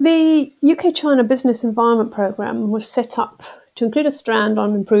 The UK-China Business Environment Programme was set up to include a strand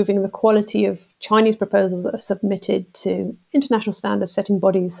on improving the quality of Chinese proposals that are submitted to international standards setting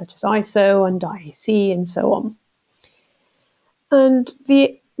bodies such as ISO and IEC and so on. And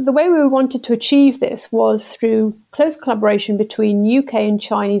the way we wanted to achieve this was through close collaboration between UK and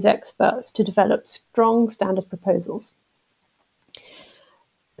Chinese experts to develop strong standards proposals.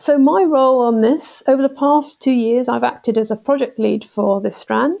 So my role on this, over the past 2 years, I've acted as a project lead for this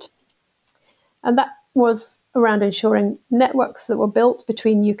strand. And that was around ensuring networks that were built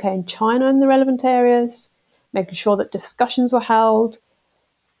between UK and China in the relevant areas, making sure that discussions were held,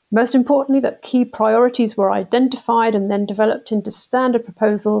 most importantly, that key priorities were identified and then developed into standard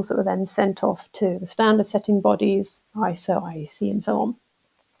proposals that were then sent off to the standard setting bodies, ISO, IEC, and so on.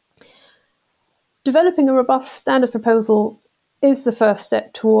 Developing a robust standards proposal is the first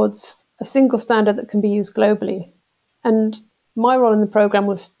step towards a single standard that can be used globally. And my role in the programme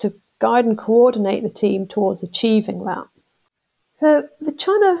was to guide and coordinate the team towards achieving that. So the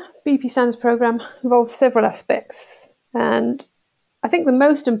China BP Standards Programme involves several aspects, and I think the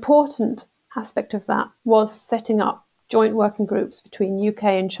most important aspect of that was setting up joint working groups between UK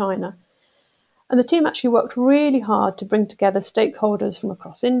and China. And the team actually worked really hard to bring together stakeholders from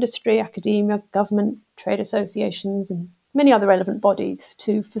across industry, academia, government, trade associations, and many other relevant bodies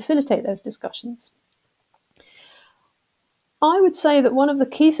to facilitate those discussions. I would say that one of the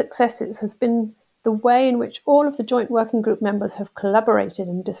key successes has been the way in which all of the joint working group members have collaborated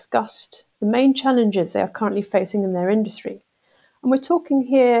and discussed the main challenges they are currently facing in their industry. And we're talking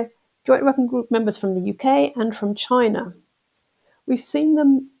here joint working group members from the UK and from China. We've seen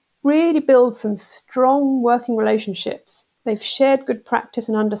them really build some strong working relationships. They've shared good practice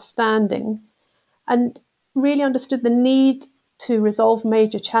and understanding and really understood the need to resolve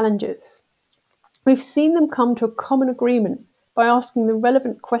major challenges. We've seen them come to a common agreement by asking the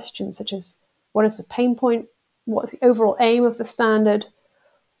relevant questions such as, what is the pain point? What's the overall aim of the standard?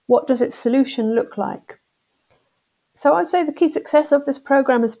 What does its solution look like? So I'd say the key success of this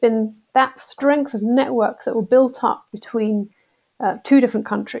programme has been that strength of networks that were built up between two different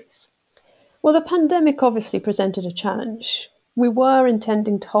countries. Well, the pandemic obviously presented a challenge. We were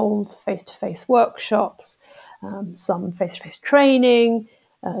intending to hold face-to-face workshops, some face-to-face training,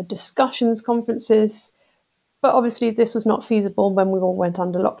 discussions, conferences, but obviously this was not feasible when we all went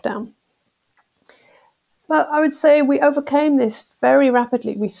under lockdown. But I would say we overcame this very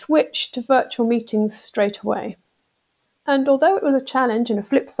rapidly. We switched to virtual meetings straight away. And although it was a challenge and a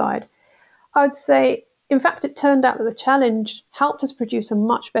flip side, I would say, in fact, it turned out that the challenge helped us produce a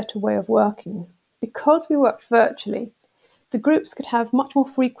much better way of working. Because we worked virtually, the groups could have much more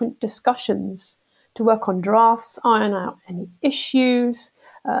frequent discussions to work on drafts, iron out any issues,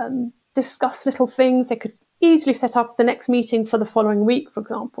 discuss little things. They could easily set up the next meeting for the following week, for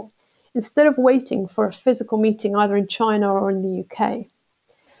example, instead of waiting for a physical meeting either in China or in the UK.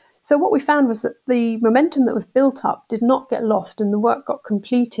 So what we found was that the momentum that was built up did not get lost and the work got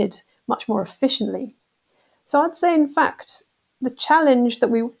completed much more efficiently. So I'd say, in fact, the challenge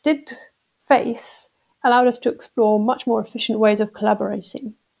that we did face allowed us to explore much more efficient ways of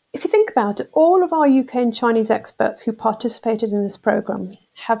collaborating. If you think about it, all of our UK and Chinese experts who participated in this programme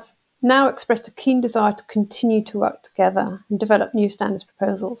have now expressed a keen desire to continue to work together and develop new standards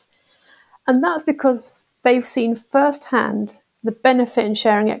proposals. And that's because they've seen firsthand the benefit in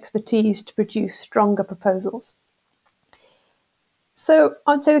sharing expertise to produce stronger proposals. So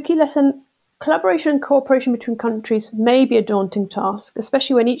I'd say the key lesson, collaboration and cooperation between countries may be a daunting task,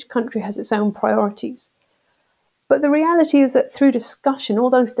 especially when each country has its own priorities. But the reality is that through discussion,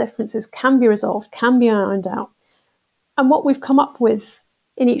 all those differences can be resolved, can be ironed out. And what we've come up with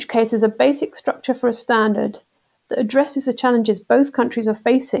in each case is a basic structure for a standard that addresses the challenges both countries are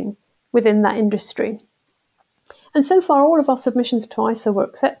facing within that industry. And so far, all of our submissions to ISO were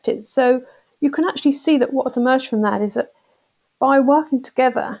accepted. So you can actually see that what's emerged from that is that by working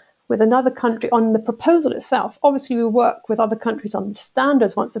together with another country on the proposal itself, obviously we work with other countries on the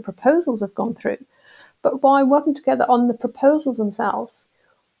standards once the proposals have gone through, but by working together on the proposals themselves,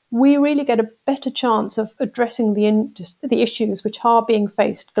 we really get a better chance of addressing the issues which are being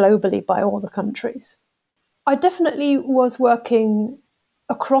faced globally by all the countries. I definitely was working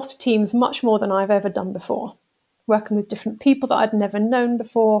across teams much more than I've ever done before, working with different people that I'd never known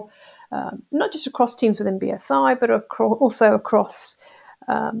before, not just across teams within BSI, but also across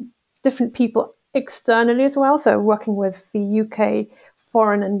different people externally as well. So working with the UK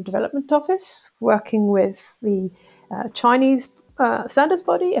Foreign and Development Office, working with the Chinese standards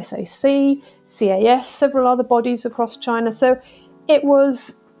body, SAC, CAS, several other bodies across China. So it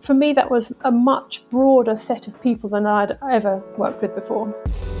was for me, that was a much broader set of people than I'd ever worked with before.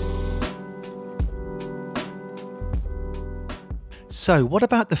 So, what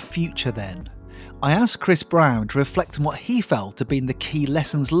about the future then? I asked Chris Brown to reflect on what he felt have been the key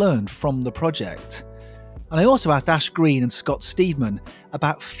lessons learned from the project. And I also asked Ash Green and Scott Steedman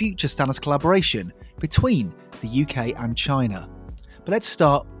about future standards collaboration between the UK and China. But let's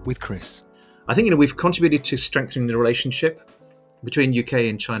start with Chris. I think we've contributed to strengthening the relationship between UK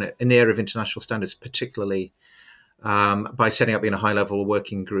and China in the area of international standards, particularly by setting up high-level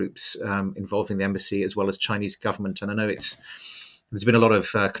working groups involving the embassy as well as Chinese government. And I know there's been a lot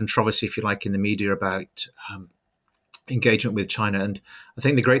of controversy, if you like, in the media about engagement with China. And I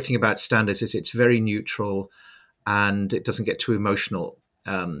think the great thing about standards is it's very neutral and it doesn't get too emotional.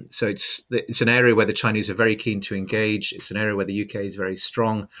 So it's an area where the Chinese are very keen to engage. It's an area where the UK is very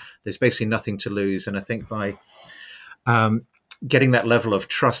strong. There's basically nothing to lose. And I think by getting that level of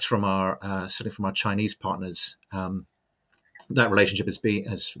trust from certainly from our Chinese partners, that relationship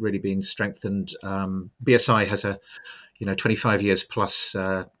has really been strengthened. BSI has a 25 years plus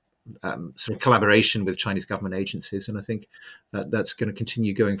sort of collaboration with Chinese government agencies, and I think that's going to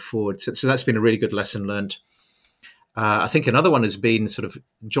continue going forward. So that's been a really good lesson learned. I think another one has been sort of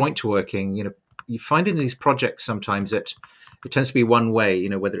joint working. You find in these projects sometimes that it tends to be one way,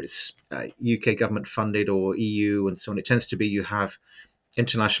 whether it's UK government funded or EU and so on. It tends to be you have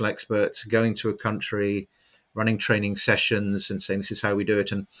international experts going to a country, running training sessions and saying, this is how we do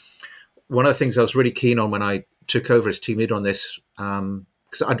it. And one of the things I was really keen on when I took over as team leader on this,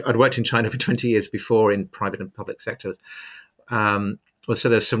 because I'd worked in China for 20 years before in private and public sectors, was so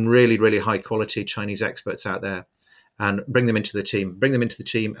there's some really, really high quality Chinese experts out there, and bring them into the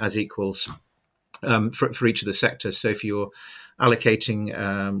team as equals for each of the sectors. So if you're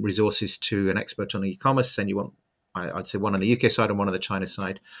allocating resources to an expert on e-commerce, then you want, I'd say, one on the UK side and one on the China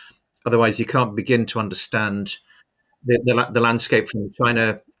side. Otherwise, you can't begin to understand the landscape from the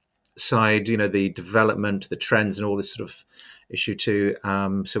China side, the development, the trends, and all this sort of issue too.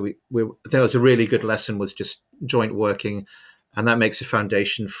 So I think that was a really good lesson, was just joint working, and that makes a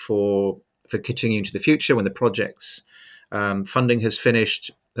foundation for continuing to the future when the project's funding has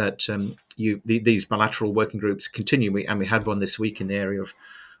finished. That these bilateral working groups continue, and we had one this week in the area of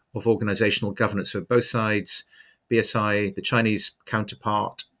organizational governance for both sides, BSI, the Chinese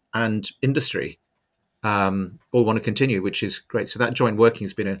counterpart, and industry. All want to continue, which is great. So that joint working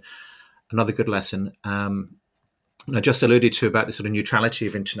has been another good lesson. I just alluded to about the sort of neutrality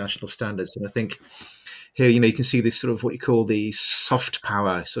of international standards, and I think here, you can see this sort of what you call the soft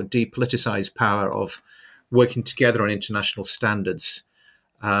power, sort of depoliticized power of working together on international standards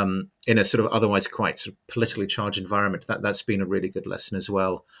in a sort of otherwise quite sort of politically charged environment. That's been a really good lesson as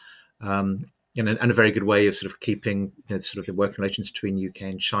well, and a very good way of sort of keeping sort of the working relations between UK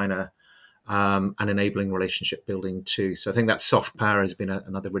and China. And enabling relationship building too. So I think that soft power has been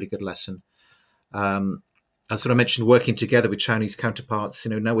another really good lesson. As sort of mentioned, working together with Chinese counterparts,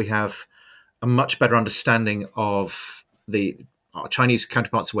 now we have a much better understanding of our Chinese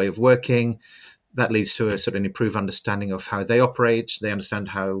counterparts' way of working. That leads to a sort of improved understanding of how they operate. They understand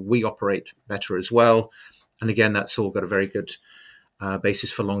how we operate better as well. And again, that's all got a very good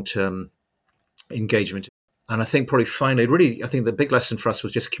basis for long-term engagement. And I think probably finally, really, I think the big lesson for us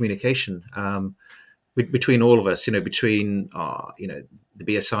was just communication between all of us, between, the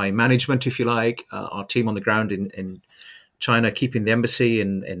BSI management, if you like, our team on the ground in China, keeping the embassy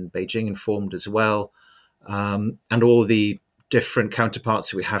in Beijing informed as well, and all the different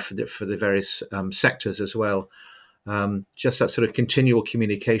counterparts that we have for the various sectors as well. Just that sort of continual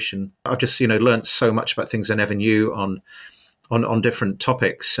communication. I've just, learned so much about things I never knew on different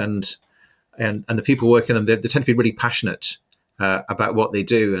topics, and the people working them, they tend to be really passionate about what they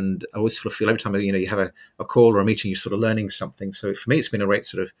do. And I always sort of feel every time you have a call or a meeting, you're sort of learning something. So for me, it's been a great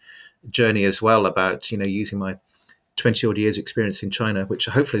sort of journey as well about using my 20-odd years experience in China, which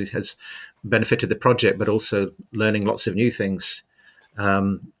hopefully has benefited the project, but also learning lots of new things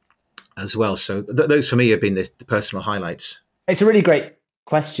as well. So those for me have been the personal highlights. It's a really great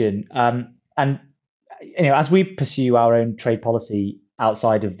question, and as we pursue our own trade policy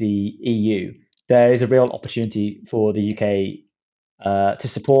outside of the EU, there is a real opportunity for the UK to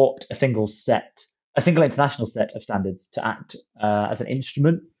support a single international set of standards to act as an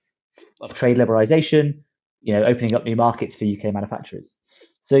instrument of trade liberalisation, opening up new markets for UK manufacturers.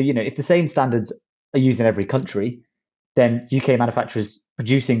 So, if the same standards are used in every country, then UK manufacturers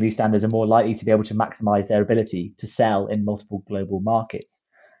producing these standards are more likely to be able to maximise their ability to sell in multiple global markets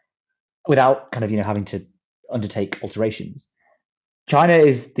without kind of, having to undertake alterations. China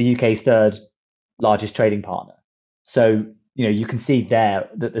is the UK's third largest trading partner. So you can see there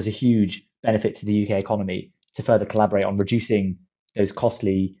that there's a huge benefit to the UK economy to further collaborate on reducing those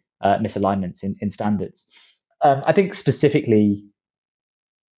costly misalignments in standards. I think specifically,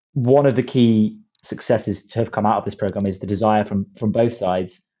 one of the key successes to have come out of this program is the desire from both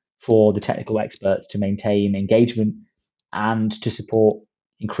sides for the technical experts to maintain engagement and to support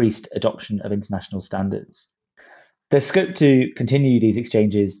increased adoption of international standards. There's scope to continue these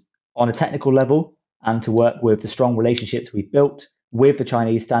exchanges on a technical level and to work with the strong relationships we've built with the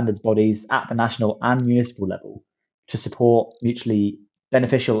Chinese standards bodies at the national and municipal level to support mutually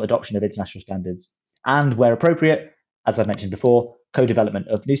beneficial adoption of international standards and, where appropriate, as I've mentioned before, co-development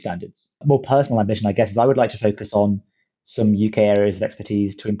of new standards. A more personal ambition, I guess, is I would like to focus on some UK areas of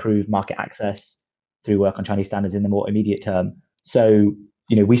expertise to improve market access through work on Chinese standards in the more immediate term. So,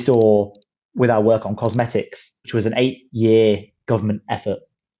 we saw with our work on cosmetics, which was an 8-year government effort,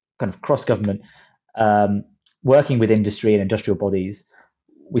 kind of cross-government, working with industry and industrial bodies,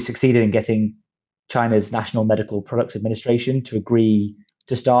 we succeeded in getting China's National Medical Products Administration to agree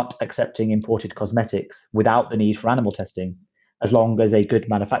to start accepting imported cosmetics without the need for animal testing, as long as a good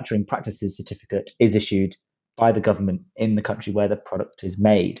manufacturing practices certificate is issued by the government in the country where the product is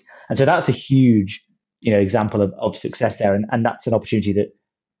made. And so that's a huge, example of success there. And that's an opportunity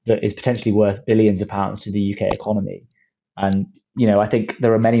that is potentially worth billions of pounds to the UK economy. And, I think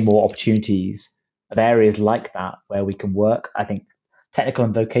there are many more opportunities of areas like that where we can work. I think technical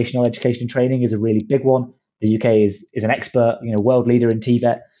and vocational education and training is a really big one. The UK is an expert, world leader in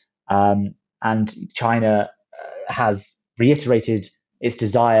TVET, and China has reiterated its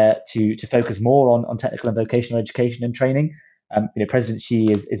desire to focus more on technical and vocational education and training. President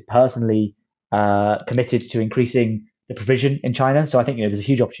Xi is personally committed to increasing the provision in China. So I think there's a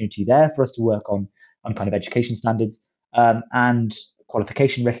huge opportunity there for us to work on kind of education standards and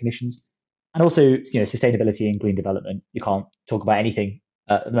qualification recognitions, and also sustainability and green development. You can't talk about anything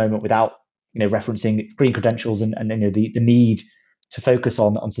at the moment without referencing green credentials and the need to focus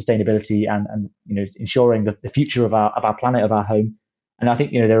on sustainability and ensuring the future of our planet, of our home. And I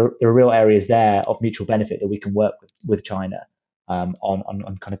think there are real areas there of mutual benefit that we can work with China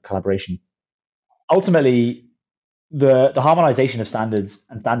on kind of collaboration. Ultimately, the harmonization of standards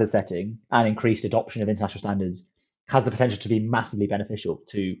and standard setting and increased adoption of international standards has the potential to be massively beneficial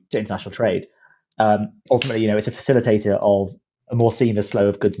to international trade. Ultimately, it's a facilitator of a more seamless flow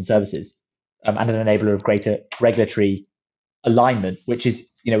of goods and services, and an enabler of greater regulatory alignment, which is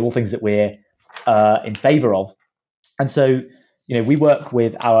all things that we're in favor of. And so we work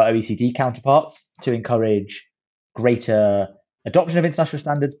with our OECD counterparts to encourage greater adoption of international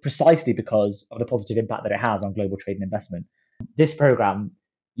standards precisely because of the positive impact that it has on global trade and investment. This program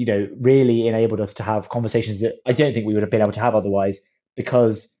really enabled us to have conversations that I don't think we would have been able to have otherwise,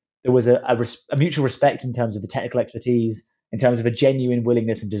 because there was a mutual respect in terms of the technical expertise, in terms of a genuine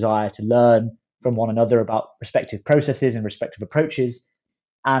willingness and desire to learn from one another about respective processes and respective approaches.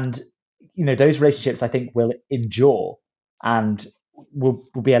 And, those relationships, I think, will endure and will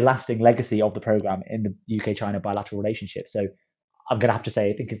be a lasting legacy of the program in the UK-China bilateral relationship. So I'm going to have to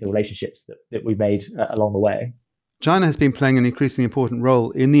say, I think it's the relationships that we've made along the way. China has been playing an increasingly important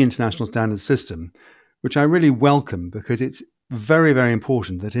role in the international standards system, which I really welcome, because it's very, very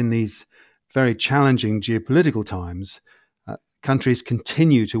important that in these very challenging geopolitical times, countries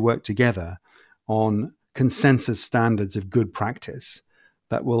continue to work together on consensus standards of good practice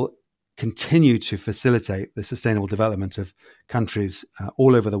that will continue to facilitate the sustainable development of countries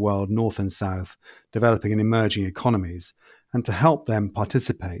all over the world, north and south, developing and emerging economies, and to help them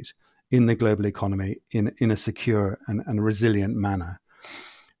participate in the global economy in a secure and resilient manner.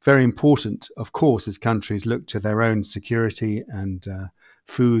 Very important, of course, as countries look to their own security and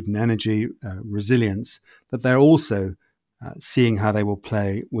food and energy resilience, that they're also seeing how they will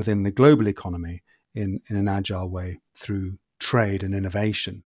play within the global economy in an agile way through trade and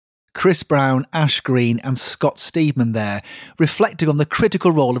innovation. Chris Brown, Ash Green and Scott Steedman there, reflecting on the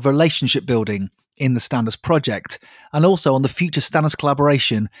critical role of relationship building in the Standards Project, and also on the future standards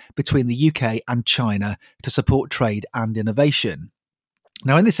collaboration between the UK and China to support trade and innovation.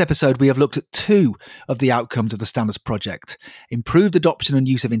 Now, in this episode, we have looked at two of the outcomes of the Standards Project: improved adoption and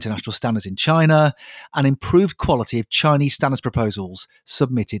use of international standards in China, and improved quality of Chinese standards proposals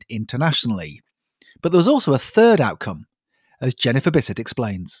submitted internationally. But there was also a third outcome, as Jennifer Bissett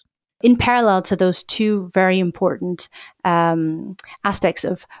explains. In parallel to those two very important aspects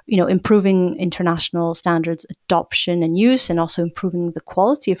of, improving international standards adoption and use, and also improving the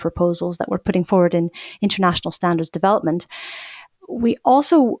quality of proposals that we're putting forward in international standards development, we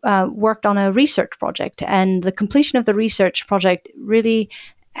also worked on a research project, and the completion of the research project really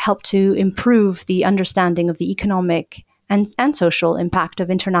helped to improve the understanding of the economic and social impact of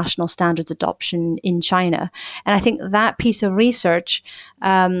international standards adoption in China. And I think that piece of research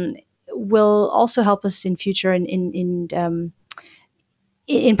will also help us in future in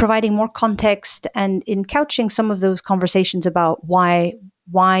providing more context and in couching some of those conversations about why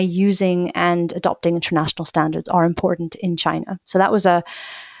using and adopting international standards are important in China. So that was a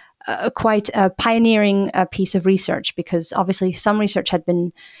quite a pioneering piece of research, because obviously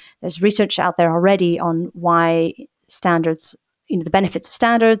there's research out there already on why standards, the benefits of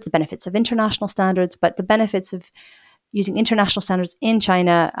standards, the benefits of international standards, but the benefits of using international standards in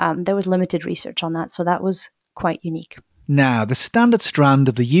China, there was limited research on that. So that was quite unique. Now, the standard strand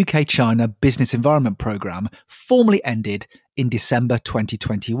of the UK-China Business Environment Programme formally ended in December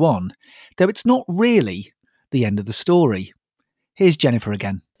 2021, though it's not really the end of the story. Here's Jennifer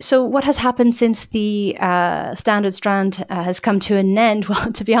again. So what has happened since the standard strand has come to an end?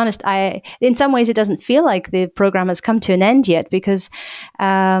 Well, to be honest, in some ways it doesn't feel like the program has come to an end yet, because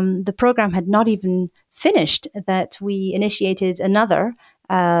the program had not even finished, that we initiated another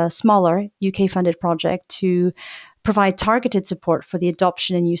smaller UK-funded project to provide targeted support for the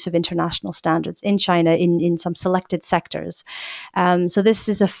adoption and use of international standards in China in some selected sectors. So this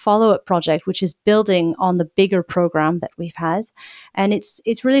is a follow-up project which is building on the bigger program that we've had. And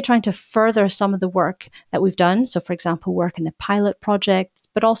it's really trying to further some of the work that we've done. So, for example, work in the pilot project,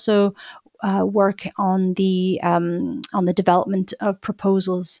 but also work on the development of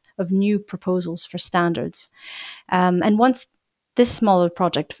new proposals for standards. And once this smaller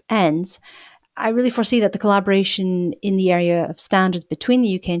project ends, I really foresee that the collaboration in the area of standards between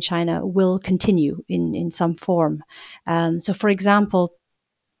the UK and China will continue in some form. So, for example,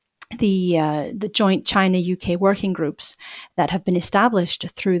 the joint China-UK working groups that have been established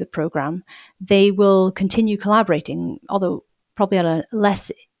through the program, they will continue collaborating, although probably at a less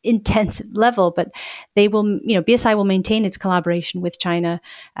intensive level, but they will, BSI will maintain its collaboration with China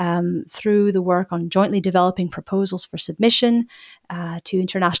through the work on jointly developing proposals for submission to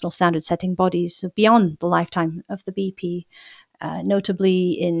international standard setting bodies beyond the lifetime of the BP,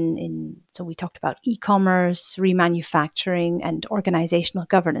 notably so we talked about e-commerce, remanufacturing, and organizational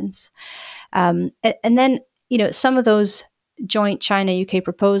governance. And then, some of those joint China-UK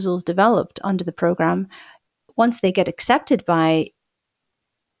proposals developed under the program, once they get accepted by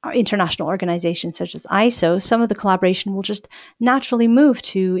international organizations such as ISO, some of the collaboration will just naturally move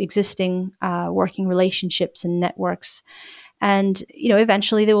to existing working relationships and networks. And,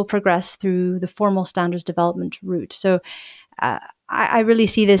 eventually they will progress through the formal standards development route. So I really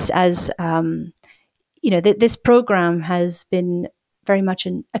see this as, this program has been very much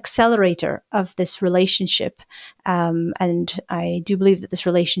an accelerator of this relationship. And I do believe that this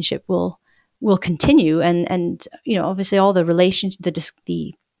relationship will continue. And obviously all the relations,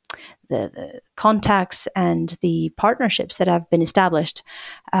 the contacts and the partnerships that have been established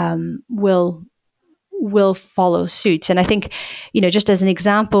will follow suit. And I think, just as an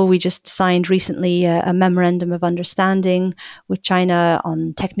example, we just signed recently a memorandum of understanding with China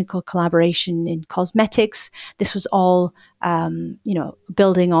on technical collaboration in cosmetics. This was all,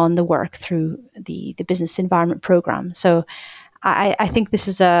 building on the work through the Business Environment Program. So I think this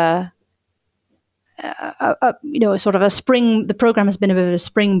is sort of a spring. The program has been a bit of a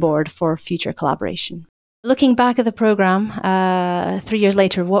springboard for future collaboration. Looking back at the program 3 years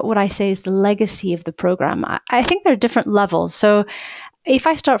later, what would I say is the legacy of the program? I think there are different levels. So if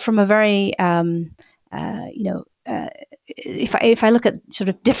I start from a very, if I look at sort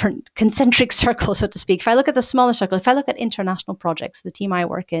of different concentric circles, so to speak, if I look at the smaller circle, if I look at international projects, the team I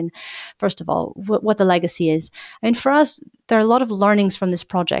work in, first of all, what the legacy is. I mean, for us, there are a lot of learnings from this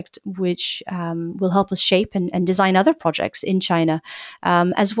project, which will help us shape and design other projects in China,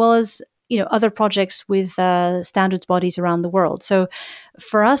 as well as other projects with standards bodies around the world. So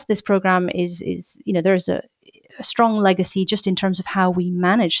for us, this program is there's a strong legacy just in terms of how we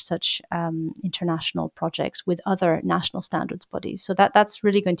manage such international projects with other national standards bodies. So that's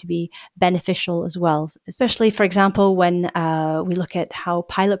really going to be beneficial as well, especially, for example, when we look at how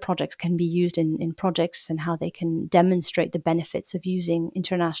pilot projects can be used in projects and how they can demonstrate the benefits of using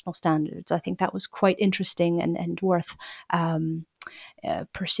international standards. I think that was quite interesting and worth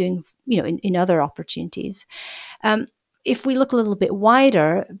pursuing, in other opportunities. If we look a little bit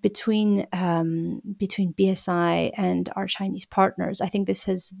wider between BSI and our Chinese partners, I think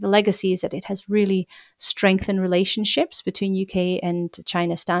the legacy is that it has really strengthened relationships between UK and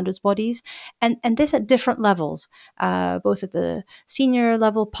China standards bodies, and this at different levels, both at the senior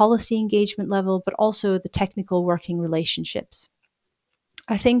level, policy engagement level, but also the technical working relationships.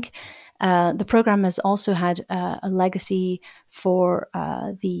 I think the program has also had a legacy for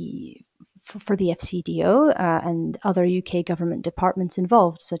for the FCDO and other UK government departments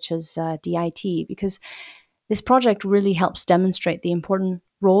involved, such as DIT, because this project really helps demonstrate the important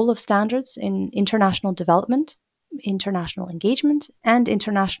role of standards in international development, international engagement, and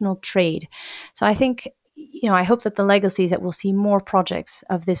international trade. So I think, I hope that the legacy is that we'll see more projects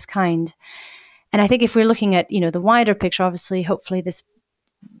of this kind. And I think if we're looking at, the wider picture, obviously, hopefully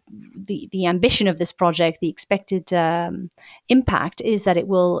the ambition of this project, the expected impact is that it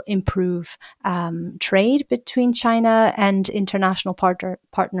will improve trade between China and international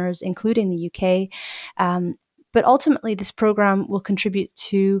partners, including the UK. But ultimately, this program will contribute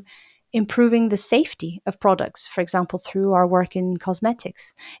to improving the safety of products, for example, through our work in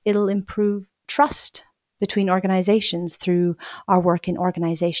cosmetics. It'll improve trust between organizations through our work in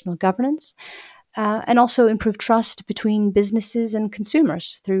organizational governance. And also improve trust between businesses and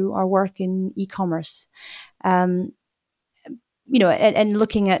consumers through our work in e-commerce. And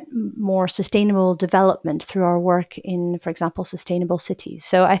looking at more sustainable development through our work in, for example, sustainable cities.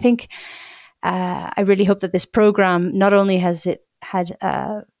 So I think I really hope that this program not only has it had,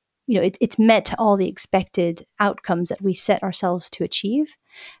 it's met all the expected outcomes that we set ourselves to achieve,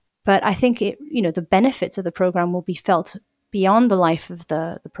 but I think the benefits of the program will be felt beyond the life of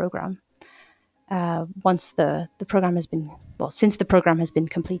the program. Once the program has been, since the program has been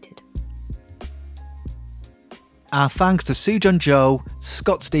completed. Our thanks to Sujun Zhou,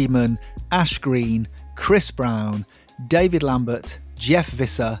 Scott Steedman, Ash Green, Chris Brown, David Lambert, Jeff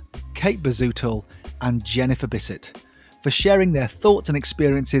Visser, Kate Bazutel, and Jennifer Bissett for sharing their thoughts and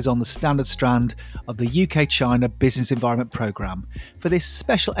experiences on the standard strand of the UK-China Business Environment Programme for this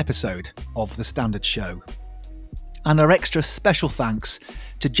special episode of The Standard Show. And our extra special thanks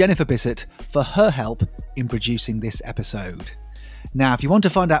to Jennifer Bissett for her help in producing this episode. Now, if you want to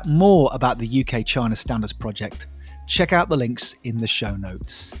find out more about the UK-China Standards Project, check out the links in the show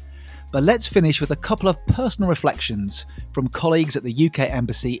notes. But let's finish with a couple of personal reflections from colleagues at the UK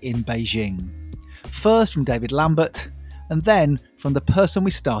Embassy in Beijing. First from David Lambert, and then from the person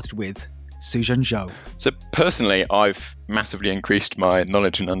we started with, Sujun Zhou. So personally, I've massively increased my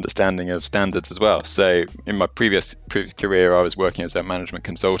knowledge and understanding of standards as well. So in my previous career, I was working as a management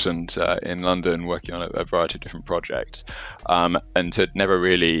consultant in London, working on a variety of different projects, and had never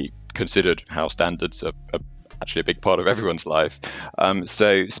really considered how standards are actually a big part of everyone's life.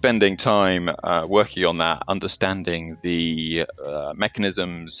 So spending time working on that, understanding the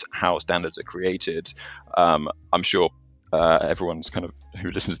mechanisms, how standards are created, I'm sure everyone's kind of who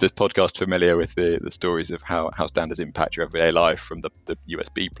listens to this podcast familiar with the stories of how standards impact your everyday life, from the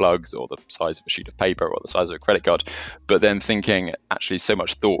USB plugs or the size of a sheet of paper or the size of a credit card. But then thinking actually so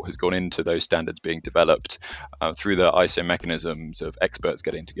much thought has gone into those standards being developed through the ISO mechanisms of experts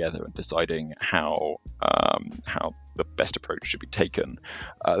getting together and deciding how the best approach should be taken.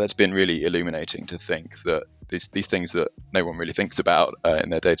 That's been really illuminating to think that these things that no one really thinks about in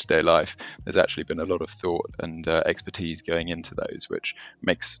their day-to-day life, there's actually been a lot of thought and expertise going into those, which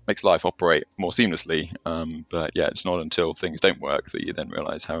makes life operate more seamlessly. But yeah, it's not until things don't work that you then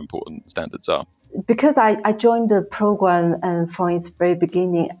realize how important standards are. Because I joined the program and from its very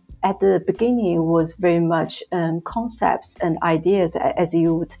beginning, at the beginning, it was very much concepts and ideas, as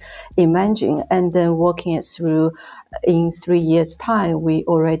you would imagine. And then working it through, in 3 years' time, we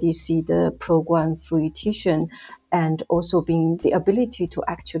already see the program fruition and also being the ability to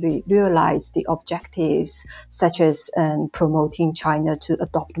actually realize the objectives, such as promoting China to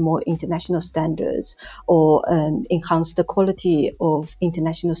adopt more international standards or enhance the quality of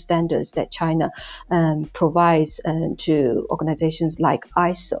international standards that China provides to organizations like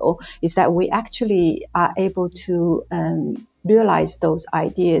ISO, is that we actually are able to realize those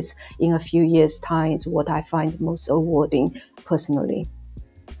ideas in a few years' time is what I find most rewarding personally.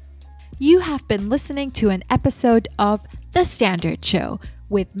 You have been listening to an episode of The Standard Show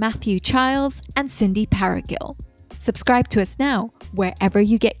with Matthew Childs and Cindy Paragill. Subscribe to us now wherever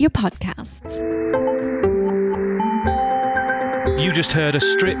you get your podcasts. You just heard a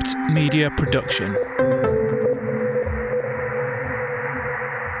Stripped Media production.